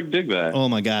like dig that? Oh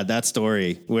my God, that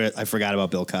story where I forgot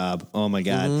about Bill Cobb. Oh my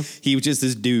God. He was just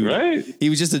this dude. Right? He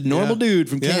was just a normal dude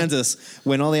from Kansas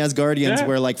when all the Asgardians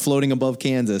were like floating above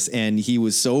Kansas. And he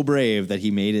was so brave that he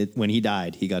made it when he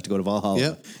died. He got to go to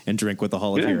Valhalla and drink with the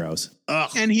Hall of Heroes.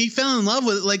 And he fell in love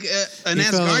with an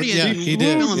Asgardian. He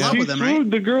did. Fell in love with him, right?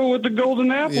 The girl with the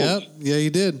golden apples. Yep. Yeah, he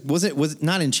did. Was it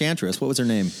not Enchantress? What was her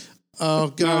name? Oh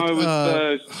God. No, it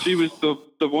was she was the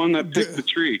one that picked the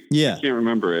tree. Yeah. I can't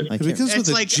remember it. It begins with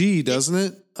a G, doesn't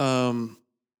it?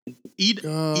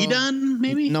 Edun,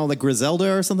 maybe? No, like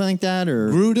Griselda or something like that, or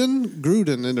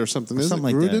Gruden, or something. Is something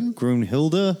it like Gruden? that.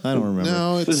 Grunhilda? I don't remember.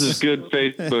 No, it's This is good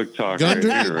Facebook talk. Gern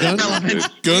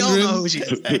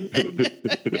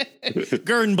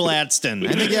Bladston.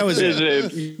 I think that was Is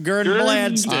it Gern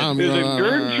Bladston. Is it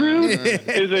Gertrude?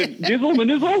 Is it Gizzle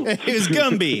Manizzle? It was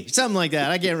Gumby. Something like that.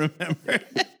 I can't remember.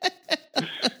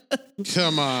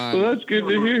 Come on. Well, that's good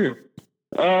to hear.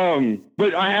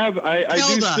 But I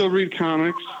do still read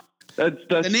comics. That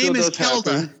the name is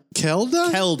Kelda.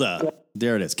 Kelda.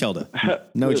 There it is. Kelda.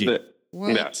 No G.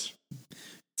 Yes.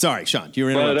 Sorry, Sean. You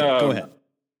were interrupted. Go ahead.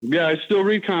 Yeah, I still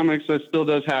read comics. That still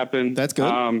does happen. That's good.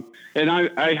 And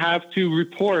I have to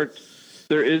report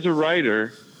there is a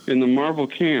writer in the Marvel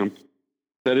camp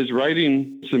that is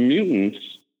writing some mutants,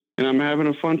 and I'm having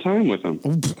a fun time with him.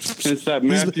 And it's that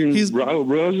Matthew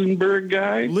Rosenberg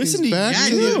guy. Listen, he's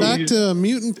back to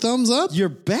mutant thumbs up. You're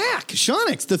back,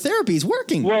 Shonix. The therapy's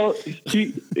working. Well,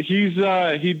 he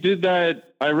did that.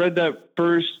 I read that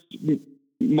first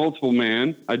Multiple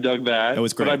Man. I dug that. That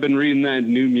was great. But I've been reading that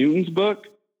New Mutants book.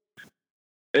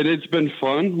 And it's been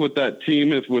fun with that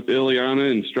team with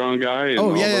Ileana and Strong Guy and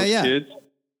all those kids.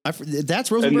 That's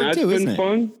Rosenberg too, isn't it?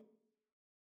 Fun.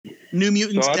 New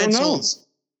Mutants, Dead Souls.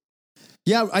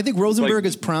 Yeah, I think Rosenberg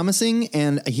is promising,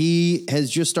 and he has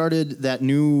just started that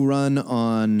new run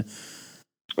on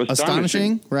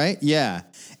Astonishing, right? Yeah.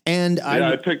 And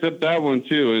I picked up that one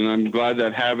too, and I'm glad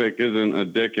that Havoc isn't a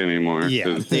dick anymore.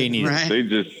 Yeah, they need They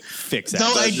just fix that.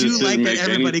 Though I do like that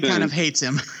everybody kind of hates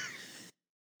him.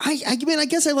 I mean, I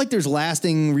guess I like there's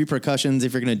lasting repercussions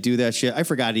if you're going to do that shit. I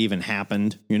forgot it even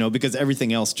happened, because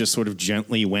everything else just sort of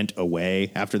gently went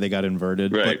away after they got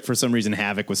inverted. Right. But for some reason,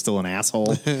 Havoc was still an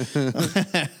asshole.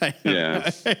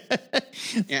 Yeah.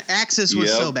 Yeah, Axis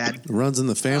was so bad. Runs in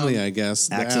the family, I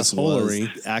guess. Axis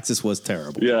was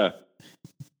terrible. Yeah.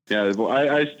 Yeah, well,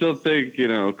 I still think,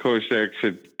 Koshak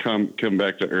should come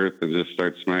back to Earth and just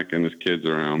start smacking his kids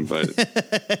around, but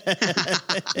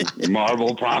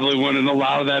Marvel probably wouldn't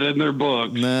allow that in their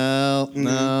book.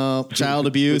 No. Child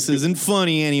abuse isn't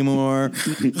funny anymore.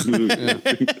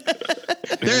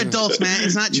 They're adults, man.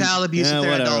 It's not child abuse. Yeah,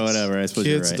 they're adults. Whatever. I suppose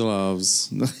Kids' you're right.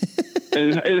 gloves.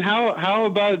 And how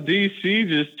about DC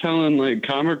just telling like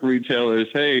comic retailers,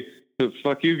 hey,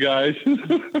 fuck you guys.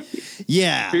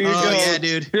 Yeah. Here you go. Yeah,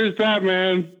 dude. Here's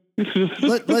Batman.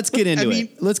 Let's get into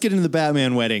it. Let's get into the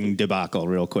Batman wedding debacle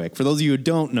real quick. For those of you who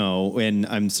don't know, and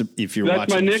if you're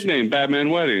That's watching, my nickname,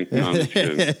 Batman Wedding. No, I'm just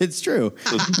kidding. It's true.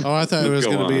 I thought it was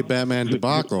going to be Batman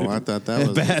debacle. I thought that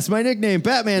was That's my nickname,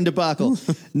 Batman debacle.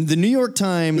 The New York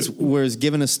Times was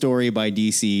given a story by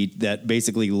DC that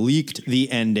basically leaked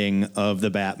the ending of the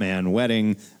Batman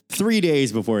wedding 3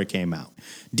 days before it came out.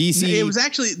 DC. It was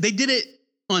actually, they did it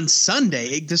on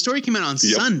Sunday. The story came out on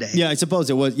Sunday. Yeah, I suppose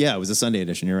it was. Yeah, it was a Sunday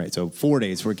edition. You're right. So 4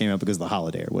 days before it came out because of the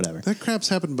holiday or whatever. That crap's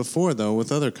happened before, though,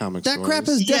 with other comic That stories. crap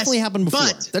has definitely happened before.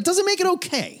 but- That doesn't make it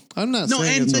okay. I'm not No,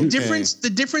 saying and it's the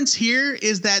difference here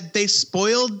is that they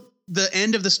spoiled the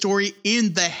end of the story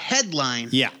in the headline.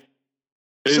 Yeah.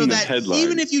 So In the that headline.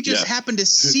 even if you just happen to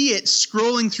see it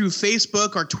scrolling through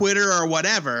Facebook or Twitter or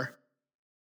whatever,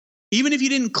 even if you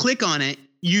didn't click on it,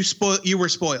 you were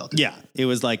spoiled. Yeah. It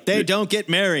was like, they don't get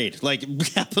married, like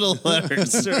capital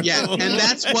letters. Yeah, and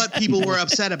that's what people were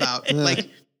upset about. Like,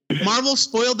 Marvel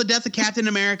spoiled the death of Captain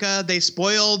America. They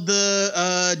spoiled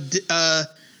the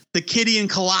Kitty and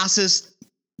Colossus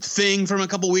thing from a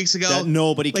couple weeks ago. That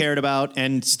nobody cared about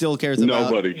and still cares about.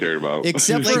 Nobody cared about.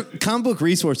 Except for Comic Book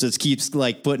Resources keeps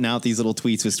like putting out these little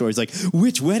tweets with stories like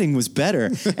which wedding was better.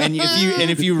 And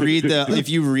if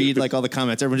you read like all the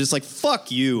comments, everyone's just like, fuck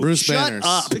you. Bruce Shut Banners.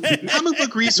 up. Comic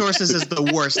Book Resources is the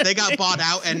worst. They got bought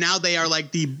out and now they are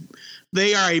like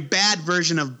they are a bad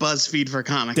version of BuzzFeed for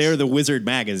comics. They're the Wizard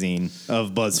magazine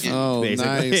of BuzzFeed. Oh,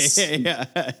 basically. nice. Yeah,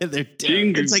 they're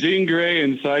terrible. Jean Grey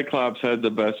and Cyclops had the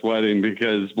best wedding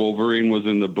because Wolverine was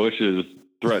in the bushes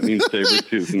threatening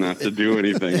Sabretooth not to do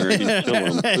anything or he'd kill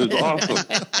him. It was awesome.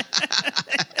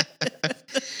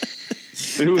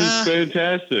 It was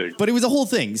fantastic. But it was a whole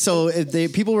thing. So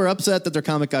people were upset that their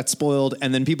comic got spoiled,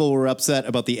 and then people were upset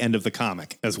about the end of the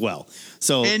comic as well.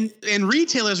 So and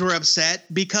retailers were upset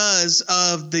because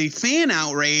of the fan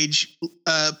outrage,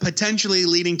 potentially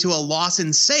leading to a loss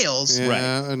in sales. Yeah,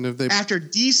 right. And if after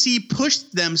DC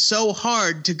pushed them so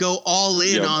hard to go all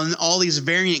in on all these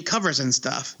variant covers and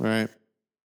stuff. Right.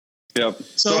 Yep.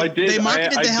 So I did. They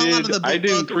marketed the hell out of the book. I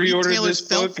didn't pre-order retailers this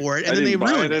fell book. for it, I and then they didn't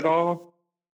buy ruined it at all.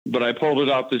 But I pulled it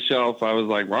off the shelf. I was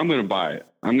like, well, I'm going to buy it.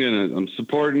 I'm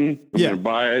supporting. I'm going to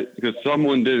buy it because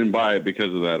someone didn't buy it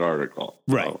because of that article.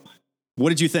 Right. So, what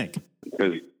did you think?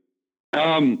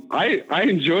 I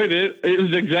enjoyed it. It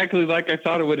was exactly like I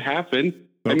thought it would happen.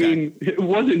 Okay. I mean, it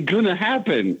wasn't going to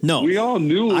happen. No. We all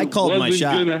knew I called it my wasn't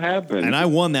shot. going to happen. And I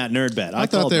won that nerd bet. I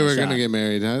thought they were going to get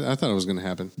married. I thought it was going to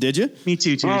happen. Did you? Me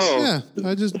too. Yeah,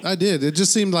 I did. It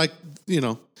just seemed like,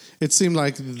 it seemed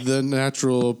like the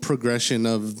natural progression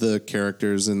of the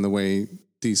characters and the way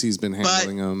DC's been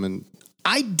handling them. And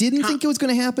I didn't think it was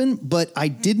going to happen, but I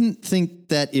didn't think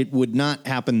that it would not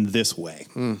happen this way.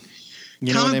 You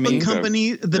know what I mean? Comic book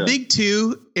company, the big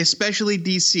two, especially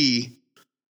DC,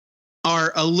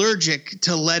 are allergic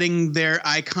to letting their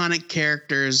iconic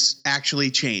characters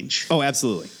actually change. Oh,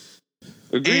 absolutely.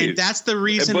 Agreed. And that's the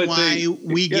reason why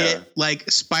we get like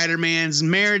Spider-Man's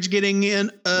marriage getting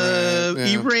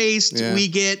erased. Yeah. We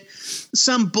get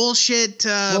some bullshit.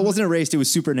 Well, it wasn't erased. It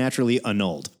was supernaturally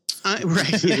annulled.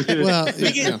 Right. Yeah. Well,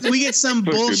 we get some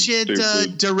bullshit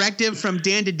directive from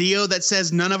Dan DiDio that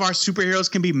says none of our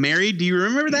superheroes can be married. Do you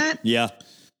remember that? Yeah.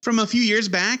 From a few years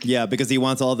back? Yeah, because he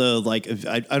wants all the, like,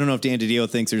 I don't know if Dan DiDio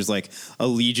thinks there's, like, a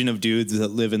legion of dudes that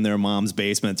live in their mom's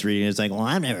basement reading. It's like, well,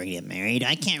 I'm never going to get married.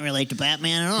 I can't relate to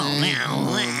Batman at all.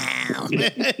 Wow.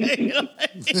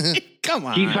 Come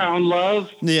on. He found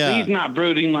love. Yeah. He's not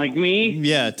brooding like me.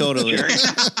 Yeah, totally.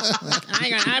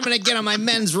 I'm going to get on my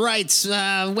men's rights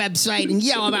website and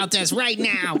yell about this right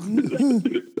now.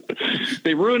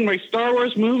 They ruined my Star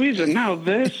Wars movies, and now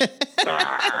this.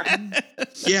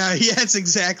 Yes,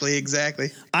 exactly.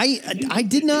 I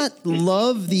did not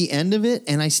love the end of it,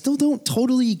 and I still don't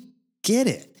totally get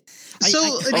it.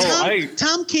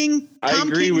 Tom King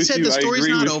said the story's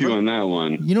not over. I agree with you on that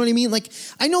one. You know what I mean? Like,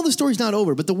 I know the story's not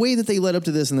over, but the way that they led up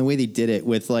to this and the way they did it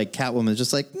with, like, Catwoman is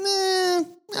just like, nah,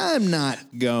 I'm not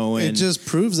going. It just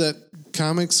proves that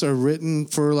comics are written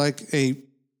for, like, a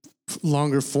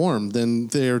longer form than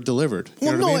they're delivered.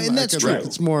 Well, no, and that's true.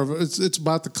 It's more of it's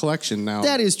about the collection now.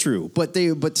 That is true, but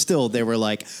still they were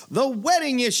like the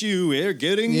wedding issue. We're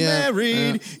getting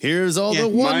married. Here's all the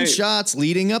one shots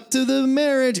leading up to the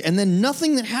marriage, and then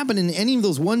nothing that happened in any of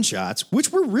those one shots,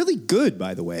 which were really good,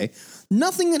 by the way.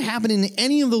 Nothing that happened in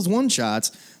any of those one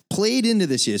shots played into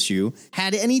this issue,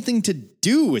 had anything to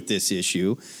do with this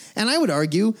issue, and I would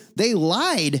argue they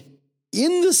lied.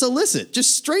 In the solicit,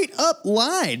 just straight up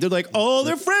lied. They're like, all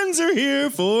their friends are here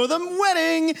for the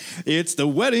wedding. It's the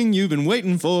wedding you've been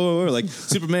waiting for. Like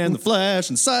Superman, the Flash,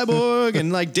 and Cyborg,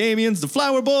 and like Damian's the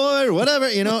Flower Boy, or whatever,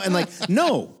 and like,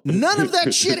 no, none of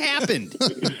that shit happened.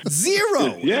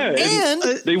 Zero. Yeah. And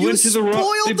they went to the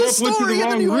wrong. They both went to the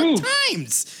wrong roof.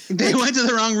 Times. They went to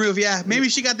the wrong roof. Yeah, maybe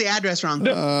she got the address wrong.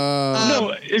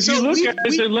 No, if you look at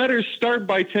it, the letters start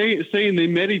by saying they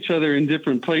met each other in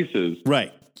different places.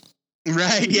 Right.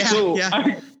 Right. Yeah.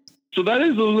 So that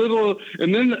is a little,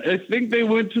 and then I think they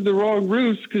went to the wrong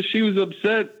roofs because she was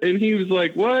upset and he was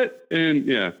like, "What?" And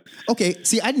yeah. Okay.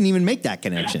 See, I didn't even make that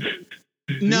connection.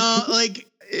 No, like.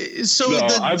 So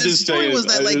the story was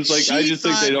that like I just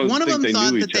think they don't. One of them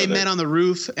thought that they other. met on the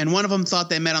roof, and one of them thought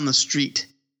they met on the street.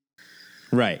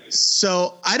 Right.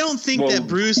 So I don't think that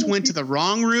Bruce went to the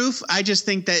wrong roof. I just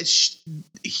think that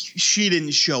she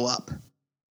didn't show up.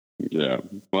 Yeah.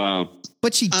 Wow.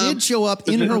 But she did show up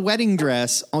in her wedding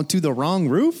dress onto the wrong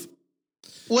roof.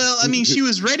 Well, I mean, she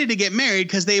was ready to get married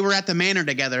because they were at the manor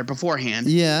together beforehand.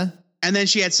 Yeah. And then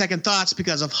she had second thoughts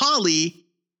because of Holly,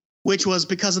 which was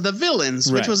because of the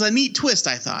villains, which was a neat twist,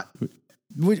 I thought.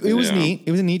 It was neat.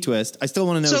 It was a neat twist. I still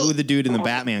want to know who the dude in the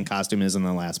Batman costume is on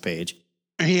the last page.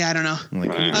 Yeah, I don't know.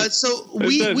 So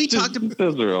we talked about...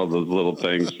 Those are all those little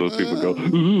things those people go,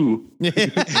 ooh.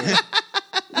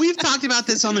 We've talked about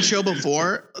this on the show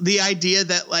before. The idea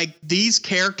that like these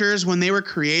characters, when they were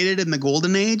created in the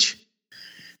Golden Age,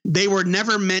 they were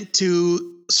never meant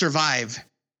to survive.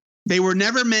 They were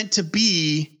never meant to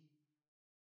be,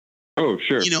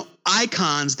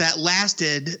 icons that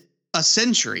lasted a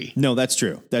century. No, that's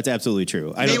true. That's absolutely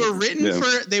true. They were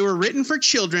written for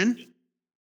children,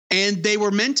 and they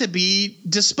were meant to be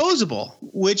disposable,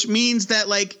 which means that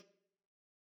like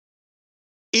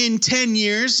in 10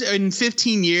 years, in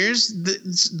 15 years,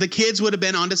 the kids would have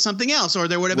been onto something else, or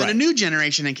there would have been a new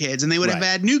generation of kids, and they would have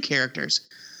had new characters.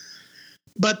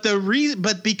 But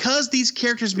but because these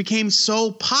characters became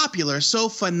so popular, so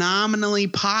phenomenally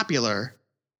popular,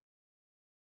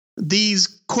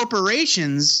 these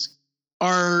corporations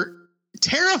are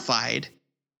terrified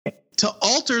to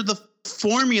alter the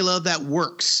formula that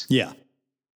works. Yeah.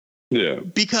 Yeah.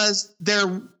 Because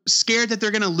they're scared that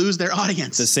they're going to lose their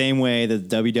audience. The same way that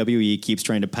WWE keeps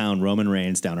trying to pound Roman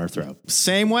Reigns down our throat.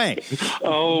 Same way.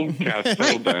 Oh,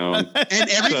 settle down. And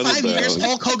every 5 years,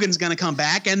 Hulk Hogan's going to come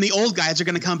back, and the old guys are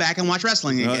going to come back and watch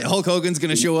wrestling again. Hulk Hogan's going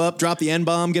to show up, drop the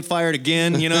N-bomb, get fired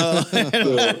again, you know?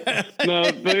 No,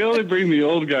 they only bring the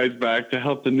old guys back to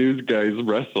help the new guys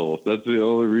wrestle. That's the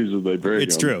only reason they bring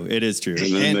It's them. true. It is true.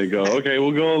 And then they go, okay,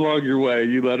 we'll go along your way.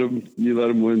 You let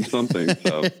them win something.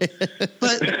 So.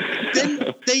 But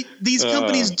then these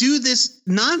companies do this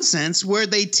nonsense where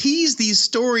they tease these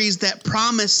stories that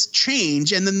promise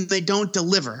change, and then they don't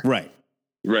deliver. Right.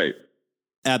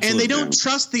 Absolutely. And they don't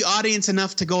trust the audience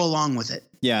enough to go along with it.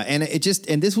 Yeah, and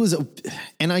this was,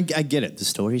 and I get it. The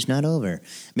story's not over.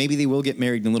 Maybe they will get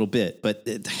married in a little bit, but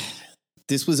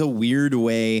this was a weird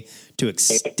way to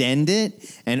extend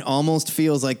it, and almost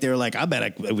feels like they're like, I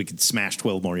bet we could smash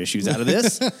 12 more issues out of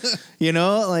this. You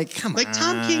know, like, come on. Like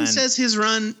Tom King says his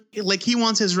run, like he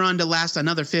wants his run to last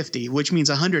another 50, which means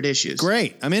 100 issues.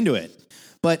 Great, I'm into it.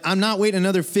 But I'm not waiting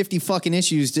another 50 fucking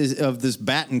issues of this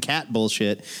bat and cat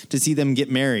bullshit to see them get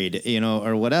married, you know,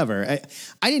 or whatever.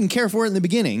 I didn't care for it in the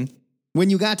beginning. When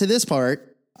you got to this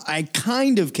part, I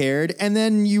kind of cared, and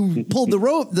then you pulled the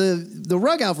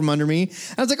rug out from under me.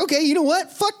 I was like, okay, you know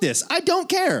what? Fuck this. I don't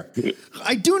care.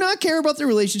 I do not care about the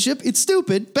relationship. It's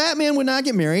stupid. Batman would not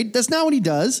get married. That's not what he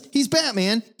does. He's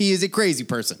Batman. He is a crazy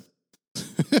person.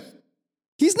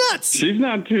 He's nuts. She's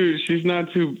not too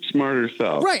smart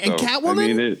herself. Right, and so,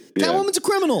 Catwoman, Catwoman's a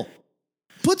criminal.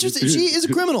 She is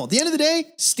a criminal. At the end of the day,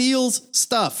 steals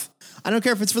stuff. I don't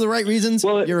care if it's for the right reasons.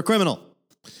 You're a criminal.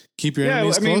 Keep your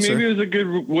enemies closer. Maybe it was a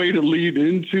good way to lead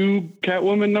into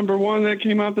Catwoman #1 that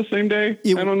came out the same day.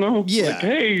 I don't know. Yeah. Like,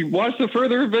 hey, watch the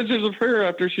further adventures of her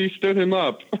after she stood him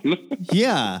up.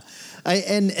 Yeah.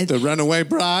 And the runaway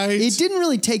bride. It didn't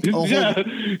really take a whole.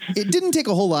 It didn't take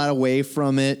a whole lot away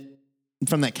from it.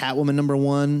 From that Catwoman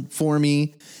 #1 for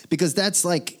me, because that's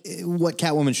like what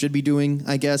Catwoman should be doing,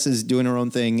 I guess, is doing her own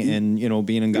thing and, you know,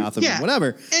 being in Gotham and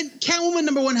whatever. And Catwoman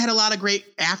 #1 had a lot of great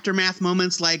aftermath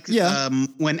moments, like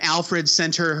when Alfred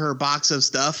sent her box of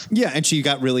stuff. Yeah, and she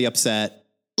got really upset.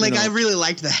 Like, I really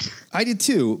liked that. I did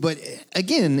too, but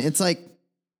again, it's like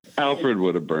Alfred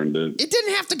would have burned it. It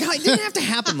didn't have to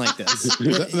happen like this.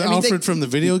 Alfred from the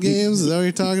video games? Is that what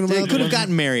you're talking about? They could have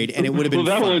gotten married, and it would have been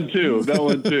that fun. That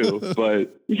one too.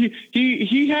 But he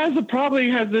probably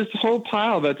has this whole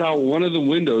pile that's out one of the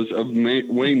windows of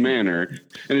Wayne Manor,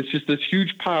 and it's just this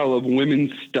huge pile of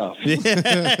women's stuff.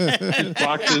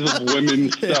 Boxes of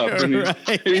women's stuff. And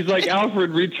he's like,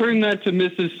 Alfred, return that to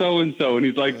Mrs. So-and-so. And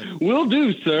he's like, will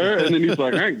do, sir. And then he's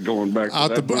like, I ain't going back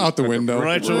out the window.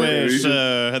 Right away,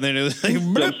 sir. And then it was like,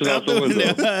 jumps out the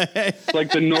window.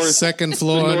 Like the second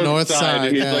floor, north side.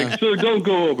 And he's like, sir, don't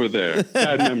go over there.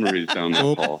 Bad memories down that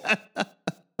hall.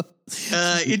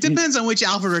 It depends on which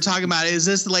Alfred we're talking about. Is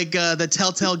this like the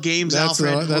Telltale Games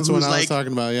Alfred? That's what I was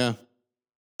talking about, yeah.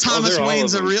 Thomas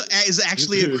Wayne's is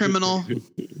actually a criminal.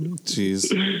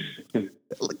 Jeez.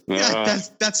 Yeah,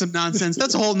 that's some nonsense.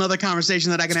 That's a whole nother conversation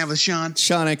that I can have with Sean.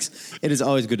 Sean X, it is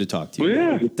always good to talk to you.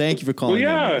 Well, yeah. Thank you for calling.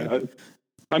 Well, yeah.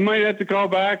 I might have to call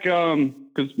back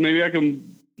because maybe I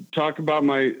can talk about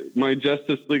my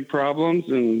Justice League problems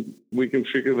and we can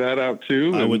figure that out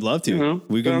too. I would love to. You know,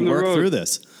 we can work through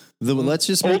this. Let's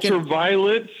just make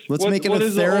ultraviolet. Let's make it a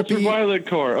therapy. Ultraviolet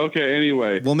core. Okay.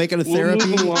 Anyway, we'll make it a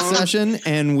therapy session,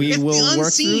 and we will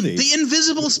work through these. The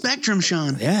invisible spectrum,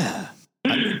 Sean. Yeah.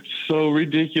 So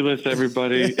ridiculous,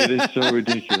 everybody. It is so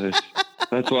ridiculous.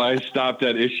 That's why I stopped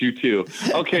at issue 2.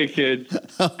 Okay, kids.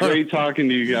 Great talking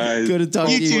to you guys. Good to talk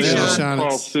to you, Sean.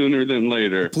 Call sooner than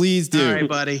later. Please do. All right,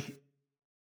 buddy.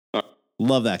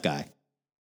 Love that guy.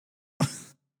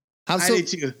 I do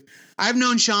too. I've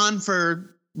known Sean since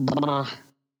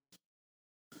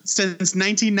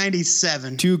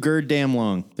 1997. Too damn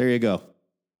long. There you go.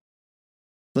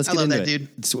 Let's get into it.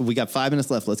 Dude. So we got 5 minutes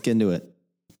left. Let's get into it.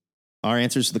 Our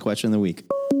answers to the question of the week.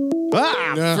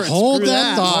 Hold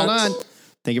that thought. Hold on.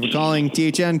 Thank you for calling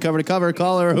THN cover to cover.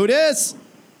 Caller, who dis?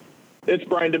 It's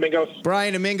Brian Domingos.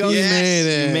 Brian Domingos.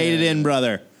 Yes. You made it in,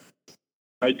 brother.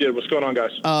 I did. What's going on, guys?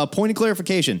 Point of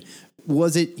clarification.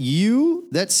 Was it you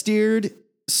that steered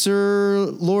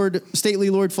Stately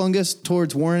Lord Fungus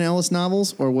towards Warren Ellis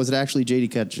novels, or was it actually J.D.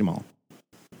 Ketchum?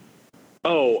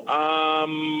 Oh,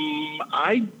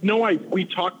 I know.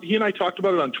 He and I talked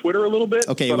about it on Twitter a little bit.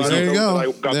 Okay, but there I don't you know go. that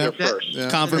I got there first.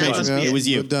 Yeah. Confirmation. Yeah. It was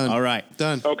you. Done. All right.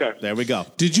 Done. Okay. There we go.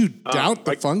 Did you doubt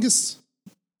the fungus?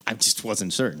 I just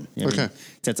wasn't certain. I mean, Okay.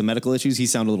 he's had some medical issues. He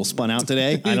sounded a little spun out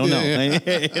today. I don't know.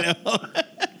 Yeah.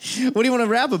 What do you want to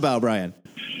rap about, Brian?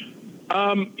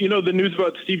 The news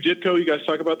about Steve Ditko. You guys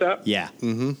talk about that? Yeah. A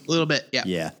little bit. Yeah.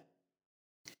 Yeah.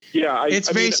 Yeah.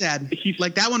 It's very sad.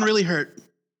 Like that one really hurt.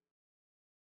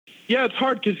 Yeah, it's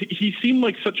hard because he seemed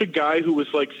like such a guy who was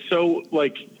like so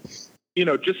like,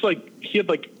 just like he had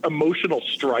like emotional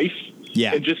strife.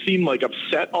 Yeah. And just seemed like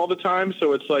upset all the time.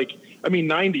 So it's like,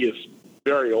 90 is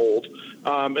very old.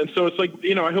 And so it's like,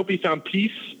 I hope he found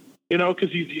peace, because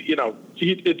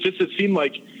it seemed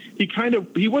like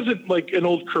he wasn't like an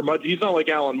old curmudgeon. He's not like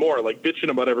Alan Moore, like bitching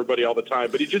about everybody all the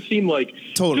time, but he just seemed like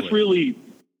just really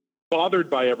bothered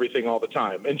by everything all the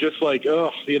time. And just like,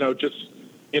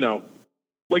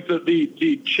 like the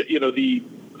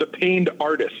pained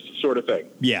artist sort of thing.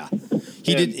 Yeah.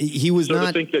 He was not,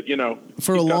 to think that,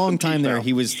 for a long time there,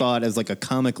 he was thought as like a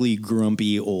comically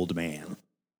grumpy old man.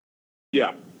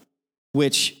 Yeah.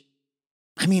 Which,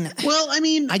 I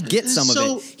get some of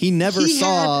it. He never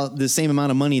saw the same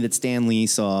amount of money that Stan Lee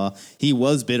saw. He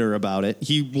was bitter about it.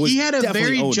 He had a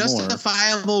very owed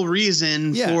justifiable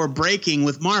reason for breaking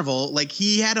with Marvel. Like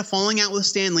he had a falling out with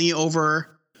Stan Lee over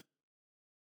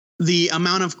the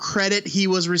amount of credit he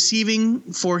was receiving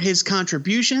for his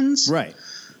contributions. Right.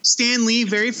 Stan Lee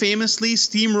very famously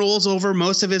steamrolls over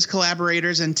most of his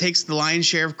collaborators and takes the lion's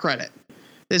share of credit.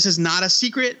 This is not a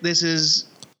secret. This is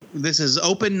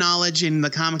open knowledge in the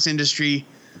comics industry.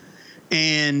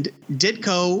 And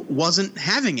Ditko wasn't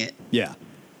having it. Yeah.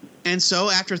 And so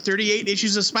after 38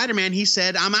 issues of Spider-Man, he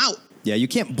said, I'm out. Yeah, you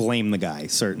can't blame the guy,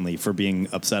 certainly, for being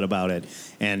upset about it.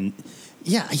 And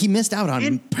yeah, he missed out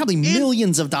on probably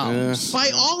millions of dollars.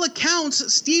 By all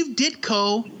accounts, Steve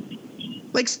Ditko,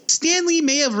 like Stan Lee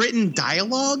may have written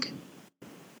dialogue,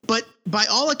 but by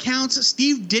all accounts,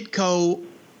 Steve Ditko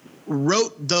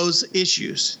wrote those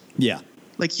issues. Yeah.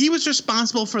 Like he was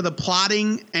responsible for the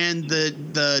plotting and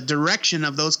the direction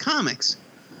of those comics.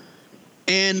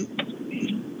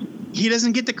 And he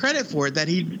doesn't get the credit for it that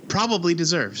he probably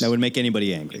deserves. That would make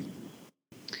anybody angry.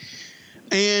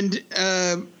 And,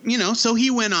 so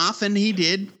he went off and he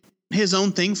did his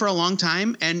own thing for a long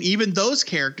time. And even those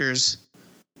characters,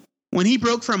 when he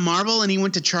broke from Marvel and he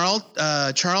went to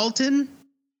Charlton,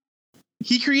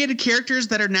 he created characters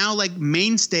that are now like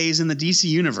mainstays in the DC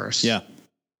universe. Yeah.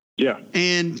 Yeah.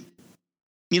 And,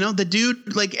 the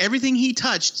dude, like everything he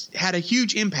touched had a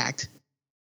huge impact.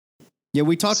 Yeah,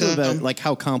 we talked about like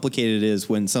how complicated it is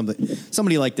when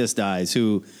somebody like this dies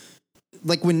who,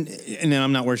 like and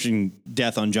I'm not wishing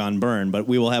death on John Byrne, but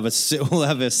we'll have a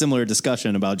similar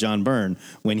discussion about John Byrne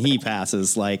when he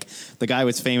passes. Like the guy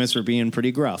was famous for being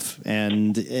pretty gruff,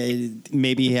 and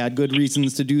maybe he had good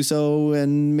reasons to do so,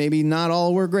 and maybe not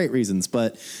all were great reasons.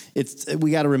 But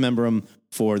we got to remember them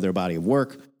for their body of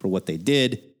work, for what they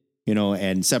did,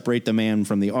 and separate the man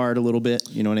from the art a little bit.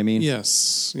 You know what I mean?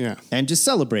 Yes. Yeah. And just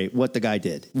celebrate what the guy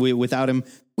did. Without him,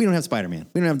 we don't have Spider-Man.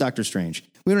 We don't have Doctor Strange.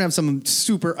 We don't have some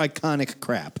super iconic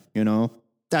crap,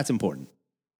 That's important.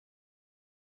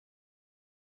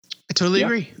 I totally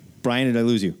agree. Brian, did I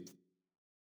lose you?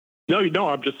 No, I don't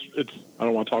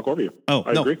want to talk over you. Oh,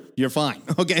 I agree. You're fine.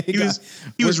 Okay.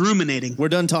 He was ruminating. We're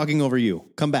done talking over you.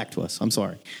 Come back to us. I'm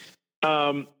sorry.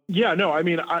 Yeah, no,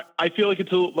 I feel like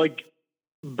it's like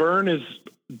Byrne is,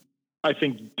 I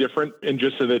think, different in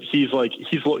just so that he's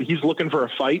looking for a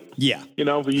fight. Yeah.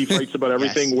 He fights about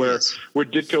everything where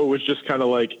Ditko was just kind of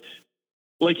like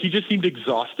he just seemed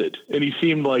exhausted and he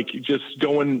seemed like just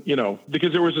going,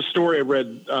 because there was a story I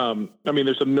read.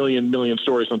 There's a million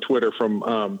stories on Twitter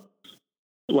from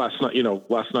last night,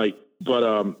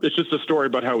 but it's just a story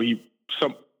about how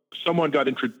someone got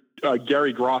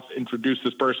Gary Groth introduced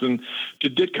this person to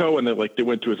Ditko and they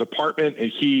went to his apartment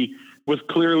and he was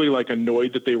clearly like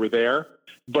annoyed that they were there,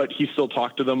 but he still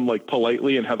talked to them like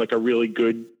politely and had like a really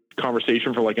good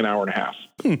conversation for like an hour and a half.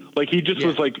 Like he just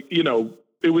was like,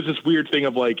 it was this weird thing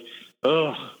of like,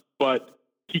 but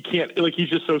he can't, like, he's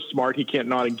just so smart. He can't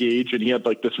not engage. And he had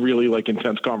like this really like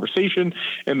intense conversation.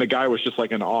 And the guy was just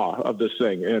like in awe of this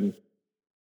thing. And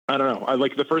I don't know. I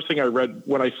like the first thing I read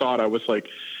when I saw it, I was like,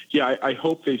 yeah, I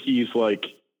hope that he's like,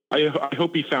 I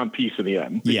hope he found peace in the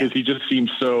end because he just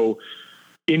seems so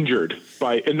injured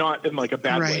and not in like a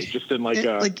bad way, just in like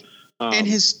and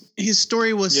his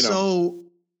story was so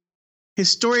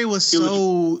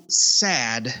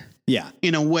sad. Yeah.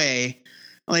 In a way,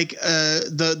 like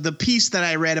the piece that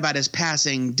I read about his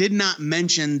passing did not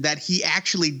mention that he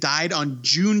actually died on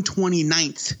June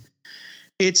 29th.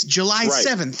 It's July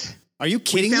 7th. Are you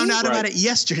kidding me? We found me? out about it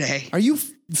yesterday. Are you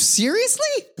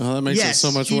seriously? Oh, that makes it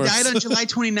so much worse. He died on July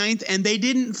 29th, and they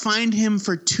didn't find him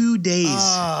for 2 days.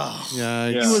 Yeah.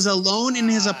 He was alone in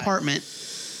his apartment.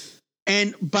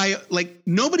 And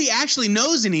nobody actually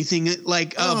knows anything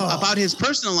about his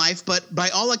personal life, but by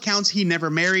all accounts, he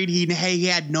never married. He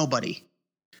had nobody.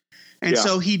 And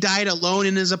so he died alone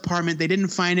in his apartment. They didn't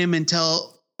find him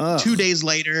until 2 days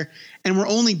later, and we're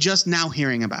only just now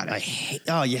hearing about it.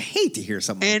 You hate to hear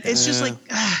something. And it's just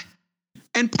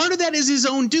and part of that is his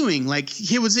own doing. Like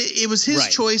it was his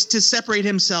choice to separate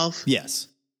himself. Yes.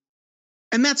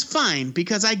 And that's fine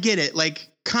because I get it. Like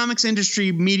comics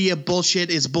industry media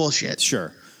bullshit is bullshit.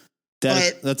 Sure.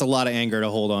 That's a lot of anger to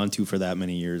hold on to for that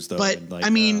many years though. But I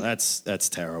mean, that's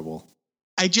terrible.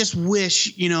 I just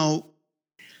wish,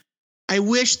 I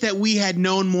wish that we had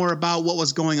known more about what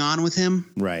was going on with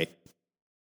him. Right.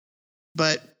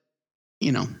 But,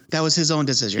 that was his own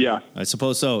decision. Yeah. I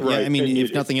suppose so. Right. Yeah, I mean,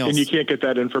 if nothing else. And you can't get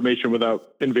that information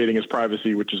without invading his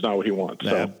privacy, which is not what he wants.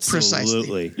 So.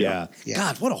 Absolutely. Precisely. Yeah.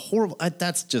 God, what a horrible,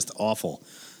 that's just awful.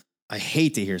 I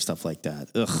hate to hear stuff like that.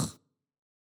 Ugh.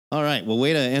 All right. Well,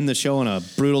 way to end the show on a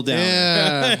brutal downer.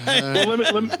 Yeah. Well,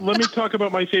 let me talk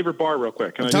about my favorite bar real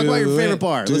quick. Can I talk about your favorite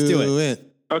bar? Let's do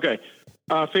it. Okay.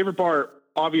 Favorite bar,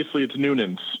 obviously, it's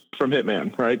Noonan's from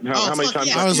Hitman, right? How many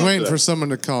times? I was waiting for someone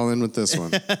to call in with this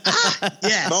one.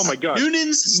 Yes. Oh my God.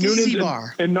 Noonan's Sleazy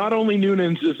Bar. And not only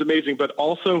Noonan's is amazing, but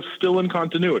also still in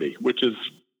continuity, which is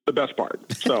the best part.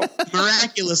 So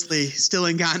miraculously still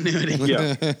in continuity.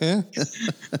 Yeah.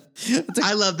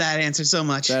 I love that answer so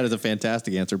much. That is a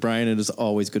fantastic answer. Brian, it is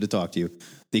always good to talk to you.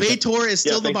 Beator is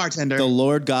still the bartender. The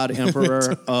Lord God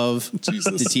Emperor of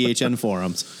the THN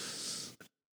forums.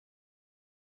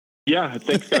 Yeah,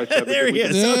 thanks, guys. There he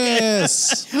is.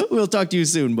 Yes. Okay. We'll talk to you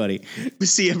soon, buddy. We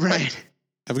see you, Brian.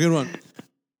 Have a good one.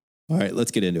 All right,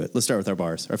 let's get into it. Let's start with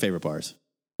our favorite bars.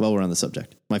 While we're on the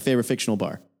subject. My favorite fictional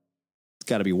bar. It's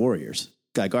got to be Warriors.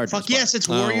 Guy Gardner's Fuck yes, it's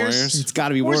Warriors. It's got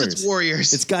to be Warriors. It's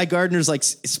Warriors. It's Guy Gardner's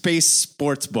space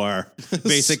sports bar,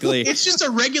 basically. It's just a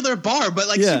regular bar, but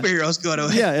superheroes go to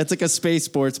it. Yeah, it's like a space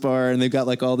sports bar, and they've got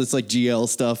all this GL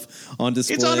stuff on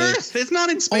display. It's on Earth. It's not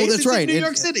in space. Oh, that's right. In New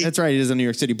York City. That's right. It is in New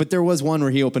York City. But there was one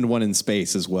where he opened one in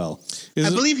space as well.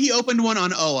 I believe he opened one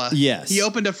on Oa. Yes. He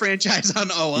opened a franchise on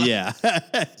Oa. Yeah.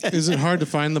 Is it hard to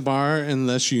find the bar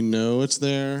unless you know it's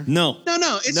there? No.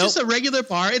 No. It's just a regular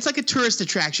bar. It's like a tourist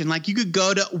attraction. You could go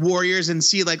to Warriors and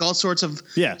see all sorts of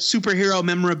superhero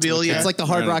memorabilia. It's like the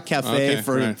Hard Rock Cafe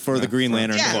for the Green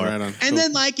Lantern bar. Right and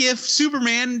then if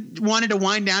Superman wanted to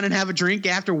wind down and have a drink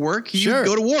after work, he'd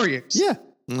go to Warriors. Yeah.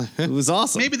 It was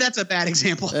awesome. Maybe that's a bad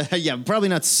example. Yeah, probably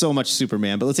not so much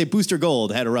Superman, but let's say Booster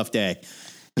Gold had a rough day.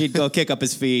 He'd go kick up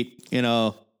his feet,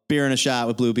 beer and a shot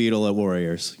with Blue Beetle at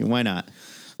Warriors. Why not?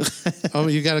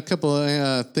 You got a couple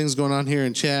of things going on here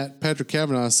in chat. Patrick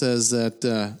Kavanaugh says that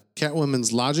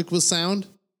Catwoman's logic was sound,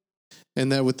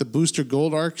 and that with the Booster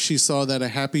Gold arc, she saw that a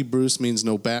happy Bruce means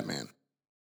no Batman.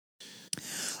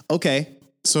 Okay.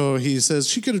 So he says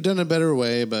she could have done a better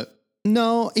way, but...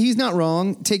 No, he's not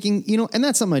wrong. Taking, and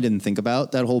that's something I didn't think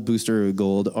about, that whole Booster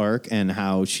Gold arc and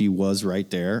how she was right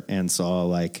there and saw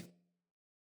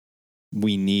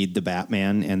we need the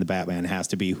Batman, and the Batman has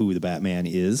to be who the Batman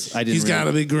is. He's got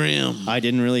to be grim. I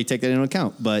didn't really take that into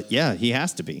account, but yeah, he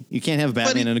has to be. You can't have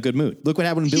Batman in a good mood. Look what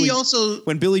happened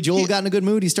when Billy Joel got in a good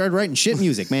mood. He started writing shit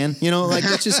music, man.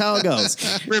 That's just how it goes.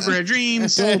 River of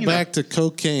Dreams. Go back to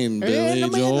cocaine, Billy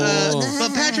Joel.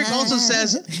 But Patrick also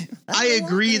says, I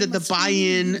agree that the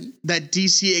buy-in that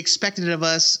DC expected of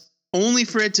us, only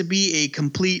for it to be a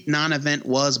complete non-event,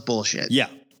 was bullshit. Yeah,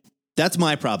 that's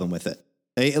my problem with it.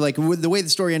 The way the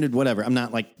story ended, whatever. I'm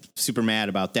not super mad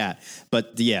about that,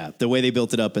 but the way they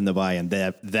built it up in the buy-in,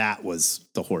 that was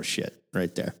the horse shit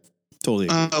right there. Totally.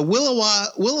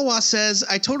 Willowa says,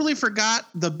 I totally forgot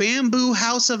the Bamboo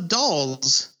House of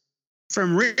Dolls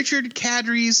from Richard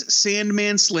Kadri's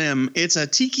Sandman Slim. It's a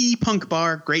tiki punk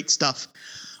bar. Great stuff.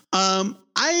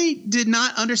 I did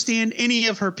not understand any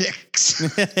of her picks.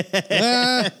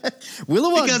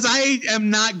 Willowa, because I am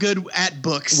not good at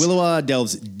books. Willowa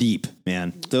delves deep,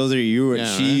 man. Those are you.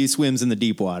 Yeah, she swims in the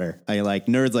deep water.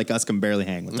 Nerds like us can barely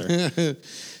hang with her.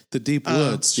 The deep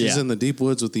woods. She's in the deep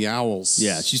woods with the owls.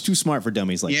 Yeah, she's too smart for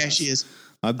dummies like that. Yeah, she is.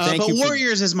 But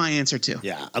Warriors is my answer too.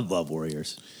 Yeah, I love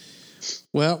Warriors.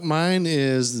 Well, mine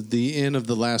is the Inn of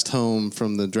the Last Home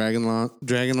from the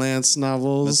Dragonlance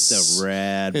novels. That's a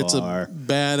rad bar. It's a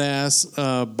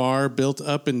badass bar built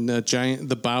up in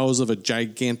the boughs of a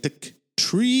gigantic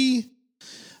tree.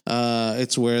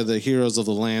 It's where the heroes of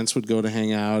the Lance would go to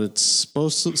hang out. It's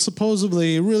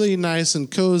supposedly really nice and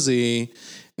cozy.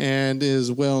 and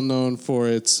is well known for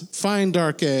its fine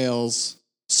dark ales,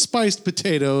 spiced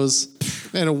potatoes,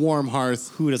 and a warm hearth.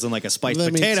 Who doesn't like a spiced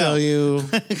Let potato? me tell you.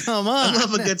 Come on. I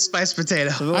love a good spiced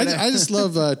potato. I just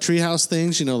love treehouse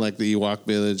things, like the Ewok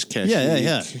Village, Kashyyyk,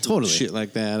 Yeah, totally. shit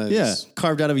like that.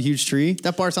 Carved out of a huge tree.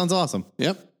 That bar sounds awesome.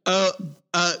 Yep.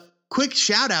 Quick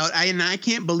shout out. I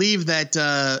can't believe that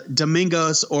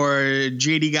Domingos or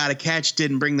JD Got a Catch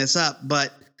didn't bring this up,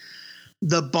 but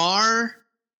the bar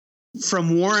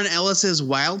from Warren Ellis's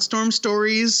Wildstorm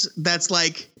Stories that's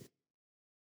like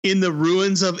in the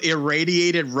ruins of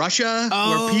irradiated Russia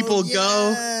where people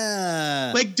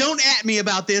go. Like, don't at me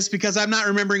about this because I'm not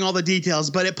remembering all the details,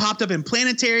 but it popped up in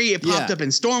Planetary. It popped up in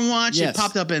Stormwatch. Yes. It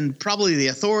popped up in probably The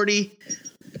Authority.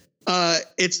 And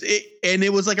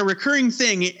it was like a recurring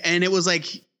thing. And it was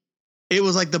like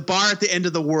the bar at the end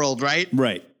of the world. Right.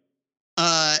 Right.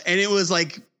 And it was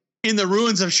like in the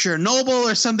ruins of Chernobyl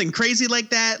or something crazy like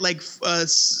that. Like, or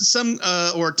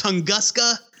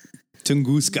Tunguska.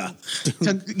 Tunguska.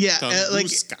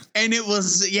 And it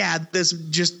was,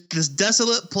 this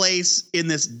desolate place in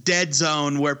this dead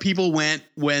zone where people went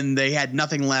when they had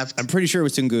nothing left. I'm pretty sure it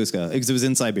was Tunguska because it was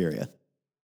in Siberia.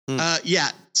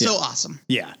 Awesome.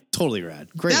 Yeah, totally rad.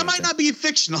 Great. That might not be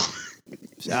fictional.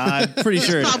 I'm pretty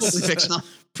sure It's it probably is. fictional.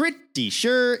 Pretty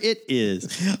sure it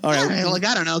is. All right. Like,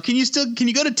 I don't know. Can you go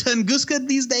to Tunguska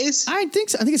these days? I think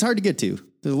so. I think it's hard to get to.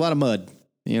 There's a lot of mud,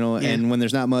 and when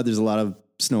there's not mud, there's a lot of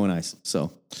snow and ice.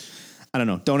 So I don't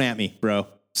know. Don't at me, bro.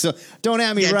 So don't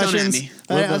at me, Russians.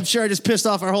 Don't at me. I'm sure I just pissed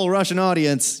off our whole Russian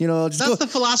audience. That's the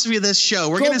philosophy of this show.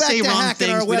 We're going to say wrong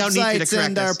things. We don't need you to correct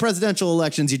and us. our presidential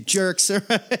elections, you jerks.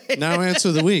 Now answer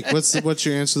of the week. What's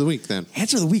your answer of the week then?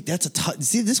 Answer of the week. That's a tough.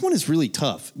 See, this one is really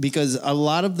tough because a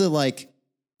lot of the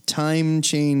time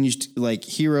changed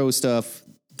hero stuff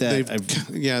that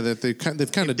they've kind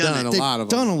of done a lot of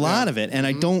done them. a lot of it, and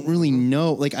I don't really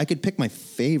know. I could pick my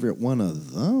favorite one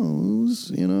of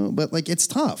those, but it's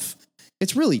tough.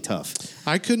 It's really tough.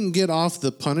 I couldn't get off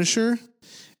the Punisher,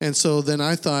 and so then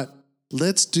I thought,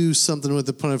 let's do something with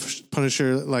the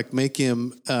Punisher, like make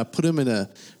him put him in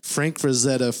a Frank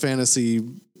Frazetta fantasy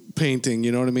painting.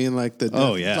 You know what I mean? Like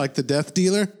the Death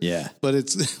Dealer. Yeah, but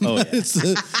it's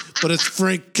it's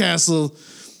Frank Castle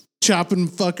chopping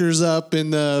fuckers up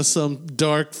in some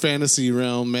dark fantasy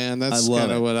realm, man. That's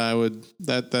kind of what I would.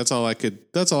 That's all I could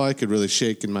really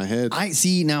shake in my head. I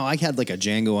see now. I had a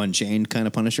Django Unchained kind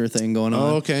of Punisher thing going on.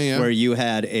 Oh, okay, yeah. Where you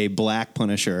had a black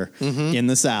Punisher in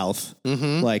the South,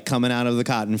 coming out of the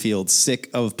cotton fields,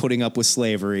 sick of putting up with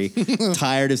slavery,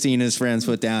 tired of seeing his friends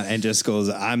put down, and just goes,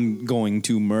 "I'm going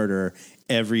to murder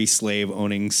every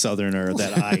slave-owning Southerner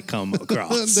that I come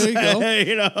across." There you go.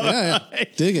 Yeah.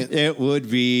 Dig it. It would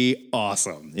be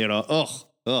awesome. that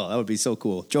would be so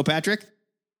cool. Joe Patrick?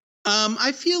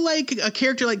 I feel like a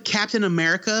character like Captain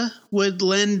America would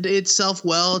lend itself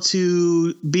well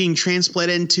to being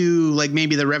transplanted into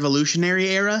maybe the Revolutionary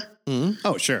era. Mm-hmm.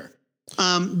 Oh, sure.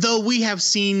 Though we have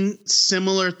seen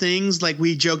similar things, like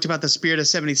we joked about the Spirit of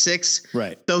 76.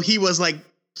 Right. Though he was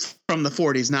from the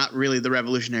 40s, not really the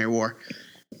Revolutionary War.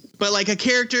 But a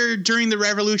character during the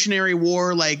Revolutionary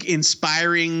War,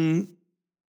 inspiring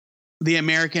the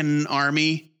American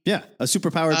army. Yeah, a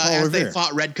superpowered Paul as Revere. they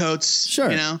fought redcoats.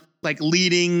 Sure.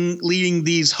 Leading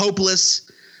these hopeless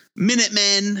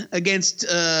Minutemen against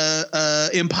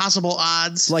impossible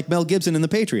odds. Like Mel Gibson in The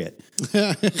Patriot.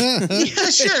 Yeah,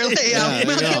 sure.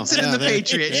 Mel Gibson in The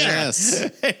Patriot. Yes.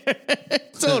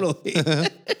 Sure. Totally.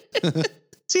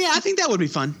 So yeah, I think that would be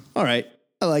fun. All right.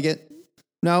 I like it.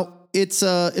 Now, it's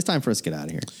time for us to get out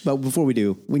of here. But before we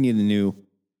do, we need a new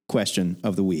question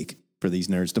of the week for these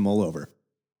nerds to mull over.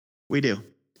 We do.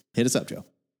 Hit us up, Joe.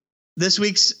 This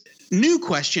week's new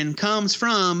question comes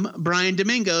from Brian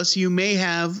Domingos. You may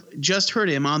have just heard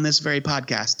him on this very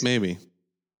podcast. Maybe.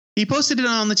 He posted it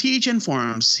on the THN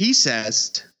forums. He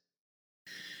says,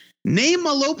 name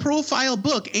a low-profile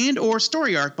book and or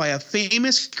story arc by a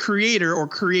famous creator or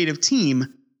creative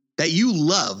team that you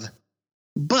love,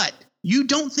 but you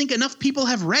don't think enough people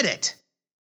have read it.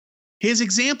 His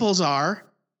examples are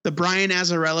the Brian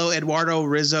Azzarello, Eduardo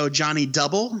Rizzo, Johnny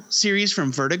Double series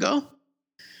from Vertigo,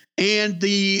 and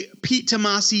the Pete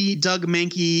Tomasi, Doug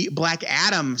Mankey, Black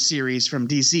Adam series from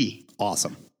DC.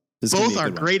 Awesome. Both are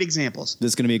great examples. This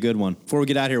is going to be a good one. Before we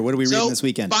get out of here, what are we reading this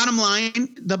weekend?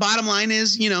 The bottom line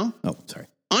is,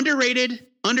 underrated,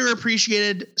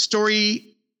 underappreciated story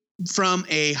from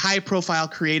a high-profile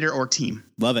creator or team.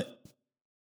 Love it.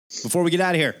 Before we get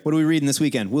out of here, what are we reading this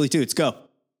weekend? Willie Toots, go.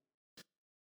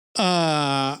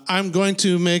 I'm going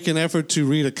to make an effort to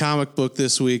read a comic book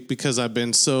this week because I've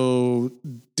been so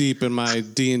deep in my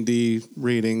D&D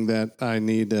reading that I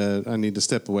need to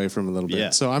step away from a little bit. Yeah.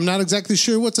 So I'm not exactly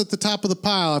sure what's at the top of the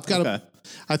pile.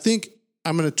 I think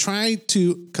I'm going to try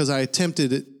to, because I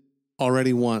attempted it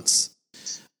already once,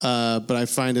 but I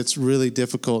find it's really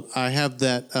difficult. I have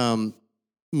that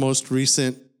most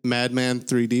recent Madman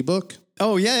 3D book.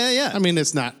 Oh, yeah. I mean,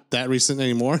 it's not that recent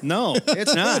anymore. No,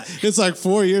 it's not. It's like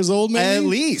 4 years old, maybe. At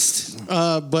least.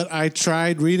 But I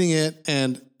tried reading it,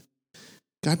 and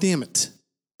God damn it.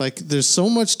 Like, there's so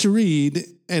much to read,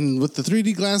 and with the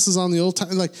 3D glasses on the old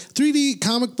time, like, 3D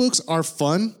comic books are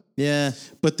fun. Yeah.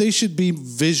 But they should be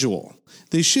visual.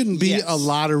 They shouldn't be a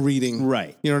lot of reading.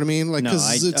 Right. You know what I mean? Like, No,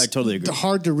 because I totally agree.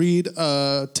 hard to read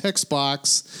a text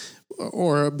box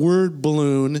or a word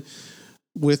balloon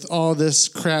with all this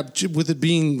crap, with it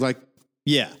being like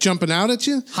jumping out at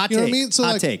you. Hot you know take. What I mean? So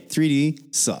Hot take.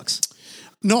 3D sucks.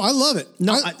 No, I love it.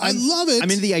 No, I love it. I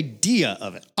mean, the idea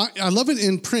of it. I love it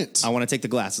in print. I want to take the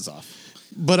glasses off.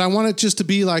 But I want it just to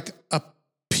be like a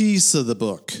piece of the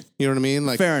book. You know what I mean?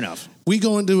 Like, fair enough. We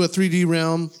go into a 3D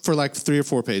realm for like 3 or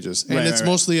 4 pages, and it's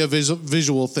mostly a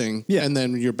visual thing. Yeah, and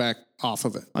then you're back off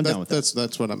of it. I'm down with that.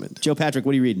 That's what I'm into. Joe Patrick,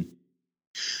 what are you reading?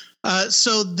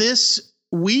 So this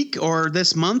week or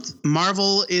this month,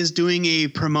 Marvel is doing a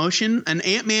promotion, an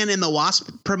Ant-Man and the Wasp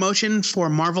promotion for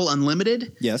Marvel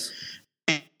Unlimited. Yes.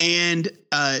 And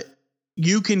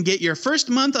you can get your first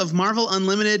month of Marvel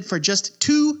Unlimited for just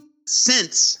 2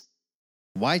 cents.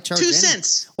 Why charge 2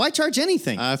 cents? Why charge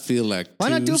anything? I feel like why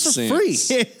not do it for free?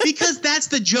 Because that's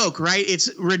the joke, right?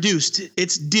 It's reduced.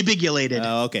 It's debigulated.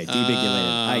 Oh, okay,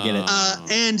 debigulated. I get it.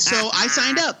 And so I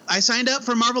signed up. I signed up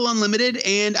for Marvel Unlimited,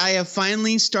 and I have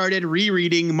finally started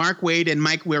rereading Mark Waid and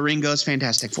Mike Wieringo's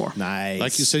Fantastic Four. Nice.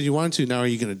 Like you said you wanted to. Now are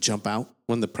you going to jump out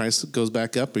when the price goes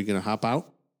back up? Are you going to hop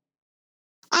out?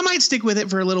 I might stick with it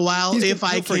for a little while if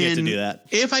I forget to do that.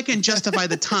 If I can justify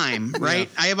the time, right?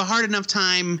 I have a hard enough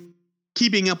time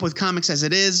keeping up with comics as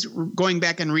it is. Going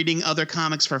back and reading other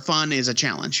comics for fun is a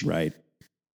challenge. Right.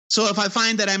 So if I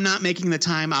find that I'm not making the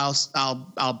time,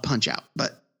 I'll punch out.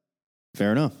 But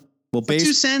fair enough. Well, for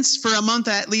 2 cents for a month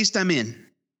at least, I'm in.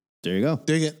 There you go.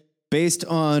 Dig it. Based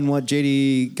on what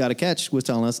JD Got to Catch was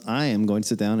telling us, I am going to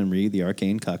sit down and read The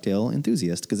Arcane Cocktail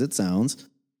Enthusiast because it sounds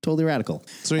totally radical.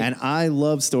 Sweet. And I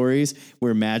love stories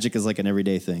where magic is like an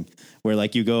everyday thing. Where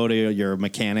like you go to your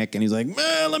mechanic and he's like,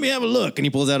 let me have a look. And he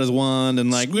pulls out his wand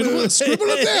and like, scribble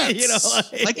a dance. You know,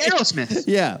 like Aerosmith.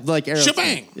 Yeah, like Aerosmith.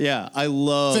 Shebang. Yeah, I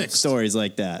love stories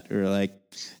like that. Or like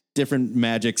different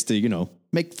magics to,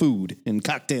 make food and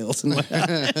cocktails and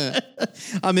whatnot.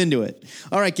 I'm into it.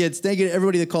 All right, kids. Thank you to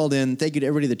everybody that called in. Thank you to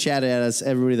everybody that chatted at us,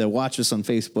 everybody that watched us on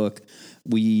Facebook.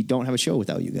 We don't have a show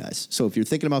without you guys. So if you're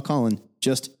thinking about calling,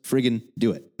 just friggin'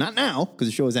 do it. Not now, because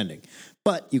the show is ending.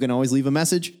 But you can always leave a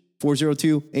message,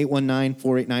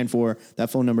 402-819-4894.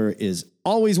 That phone number is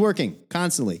always working,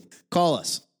 constantly. Call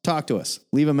us, talk to us,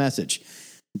 leave a message.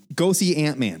 Go see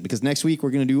Ant-Man, because next week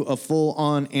we're going to do a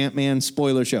full-on Ant-Man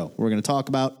spoiler show. We're going to talk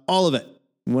about all of it.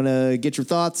 We want to get your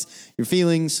thoughts, your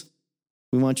feelings.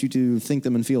 We want you to think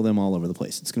them and feel them all over the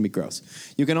place. It's going to be gross.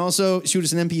 You can also shoot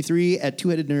us an MP3 at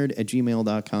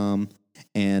twoheadednerd@gmail.com.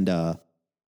 And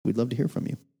we'd love to hear from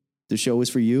you. The show is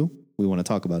for you. We want to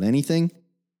talk about anything.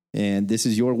 And this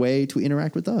is your way to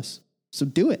interact with us. So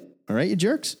do it. All right, you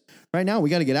jerks. Right now,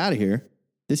 we got to get out of here.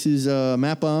 This is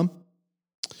Matt Baum.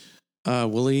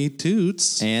 Willie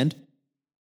Toots. And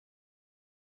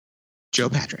Joe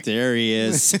Patrick. There he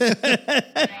is. The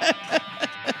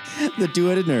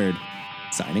Two-Headed Nerd.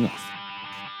 Signing off.